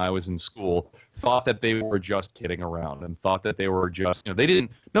me when I was in school thought that they were just kidding around, and thought that they were just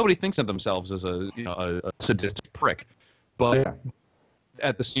nobody thinks of themselves as a sadistic prick, but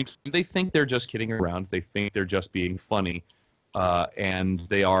at the same time, they think they're just kidding around. They think they're just being funny, and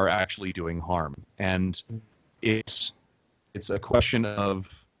they are actually doing harm. And it's a question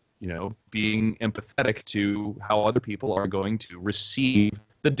of being empathetic to how other people are going to receive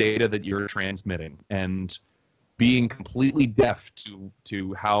the data that you're transmitting, and being completely deaf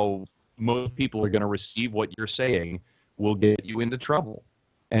to how most people are going to receive what you're saying will get you into trouble.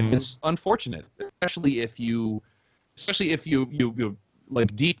 And it's unfortunate, especially if you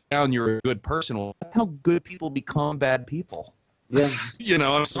like, deep down you're a good person. Well, that's how good people become bad people. Yeah.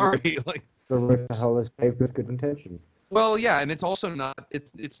 I'm sorry. Like, the hell is paved with good intentions. Well, yeah, and it's also not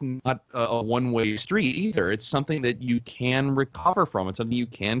not a one-way street either. It's something that you can recover from. It's something you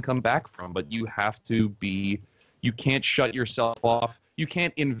can come back from, but you can't shut yourself off. You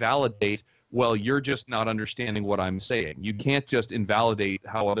can't invalidate, well, you're just not understanding what I'm saying. You can't just invalidate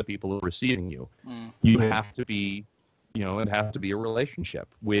how other people are receiving you. You have to be, it has to be a relationship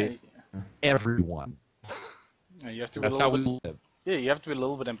with everyone. You have to That's how we live. Yeah, you have to be a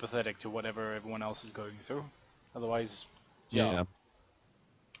little bit empathetic to whatever everyone else is going through. Otherwise,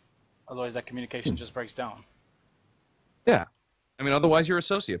 otherwise that communication just breaks down. Yeah. I mean, otherwise you're a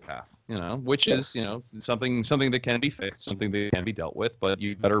sociopath, which is, something that can be fixed, something that can be dealt with, but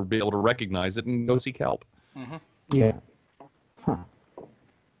you better be able to recognize it and go seek help. Mm-hmm. Yeah. Huh.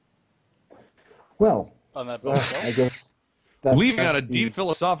 Well, on that bombshell. I guess leaving on a deep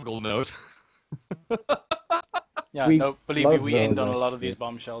philosophical note. Yeah, no, believe me, we end on a lot of these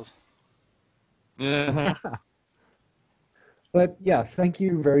bombshells. Yeah. But yeah, thank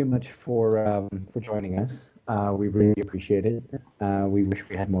you very much for joining us. We really appreciate it. We wish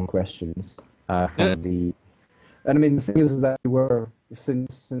we had more questions from the. And I mean, the thing is that we were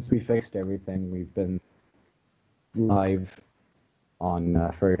since we fixed everything, we've been live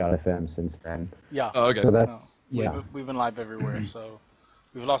on Fur.fm since then. Yeah. Oh, okay. So that's we've been live everywhere. So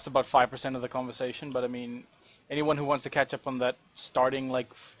we've lost about 5% of the conversation. But I mean, anyone who wants to catch up on that, starting like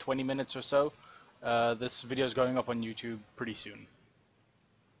 20 minutes or so, this video is going up on YouTube pretty soon.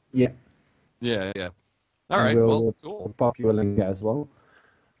 Yeah. Yeah. All right. Well, cool. We'll pop you a link as well.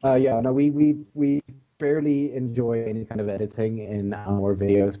 No, we barely enjoy any kind of editing in our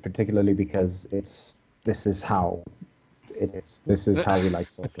videos, particularly because this is how it is. This is how we like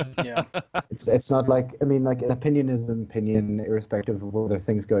talking. Yeah. It's not like, I mean, like, an opinion is an opinion, irrespective of whether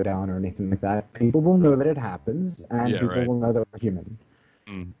things go down or anything like that. People will know that it happens, and people will know that we're human.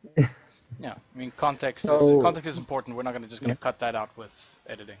 Mm. Yeah, I mean, context is important. We're not just going to cut that out with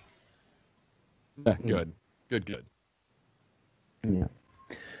editing. Good. Yeah.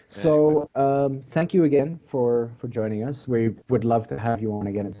 So, thank you again for joining us. We would love to have you on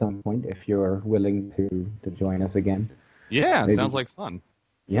again at some point if you're willing to join us again. Yeah, sounds like fun.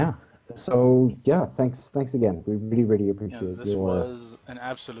 Yeah. So, yeah, thanks again. We really appreciate it. This was an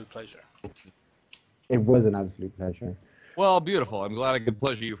absolute pleasure. It was an absolute pleasure. Well, beautiful. I'm glad I could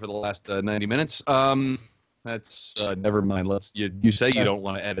pleasure you for the last 90 minutes. That's never mind. You say you don't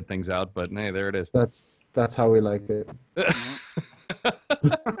want to edit things out, but hey, there it is. That's how we like it.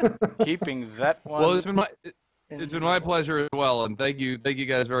 Keeping that one. Well, it's been my pleasure as well, and thank you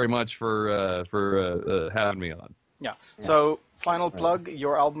guys very much for having me on. Yeah. So, final plug: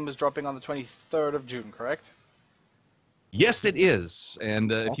 your album is dropping on the 23rd of June, correct? Yes, it is.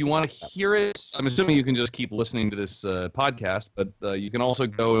 And if you want to hear it, I'm assuming you can just keep listening to this podcast, but you can also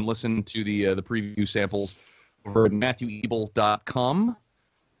go and listen to the preview samples over at MatthewEbel.com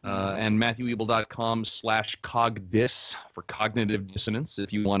and MatthewEbel.com/cogdis for cognitive dissonance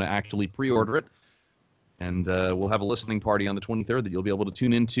if you want to actually pre-order it. And we'll have a listening party on the 23rd that you'll be able to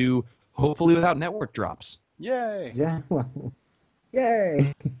tune into, hopefully without network drops. Yay! Yeah.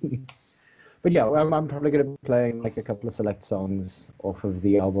 Yay! But yeah, I'm probably going to be playing like a couple of select songs off of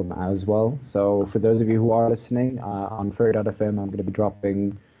the album as well. So for those of you who are listening on Fur.fm, I'm going to be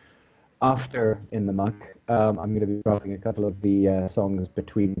dropping after In the Muck. I'm going to be dropping a couple of the songs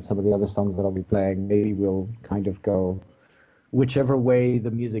between some of the other songs that I'll be playing. Maybe we'll kind of go whichever way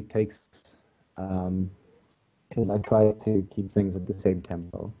the music takes us, because I try to keep things at the same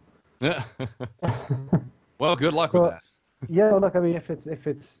tempo. Well, good luck with that. Yeah, look, I mean, if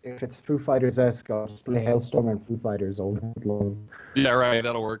it's Foo Fighters-esque, I'll just play Hailstorm and Foo Fighters all night long. Yeah, right,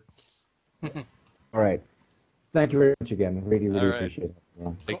 that'll work. All right. Thank you very much again. Really appreciate it.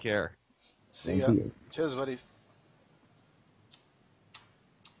 Yeah. Take care. See ya. Cheers, buddies.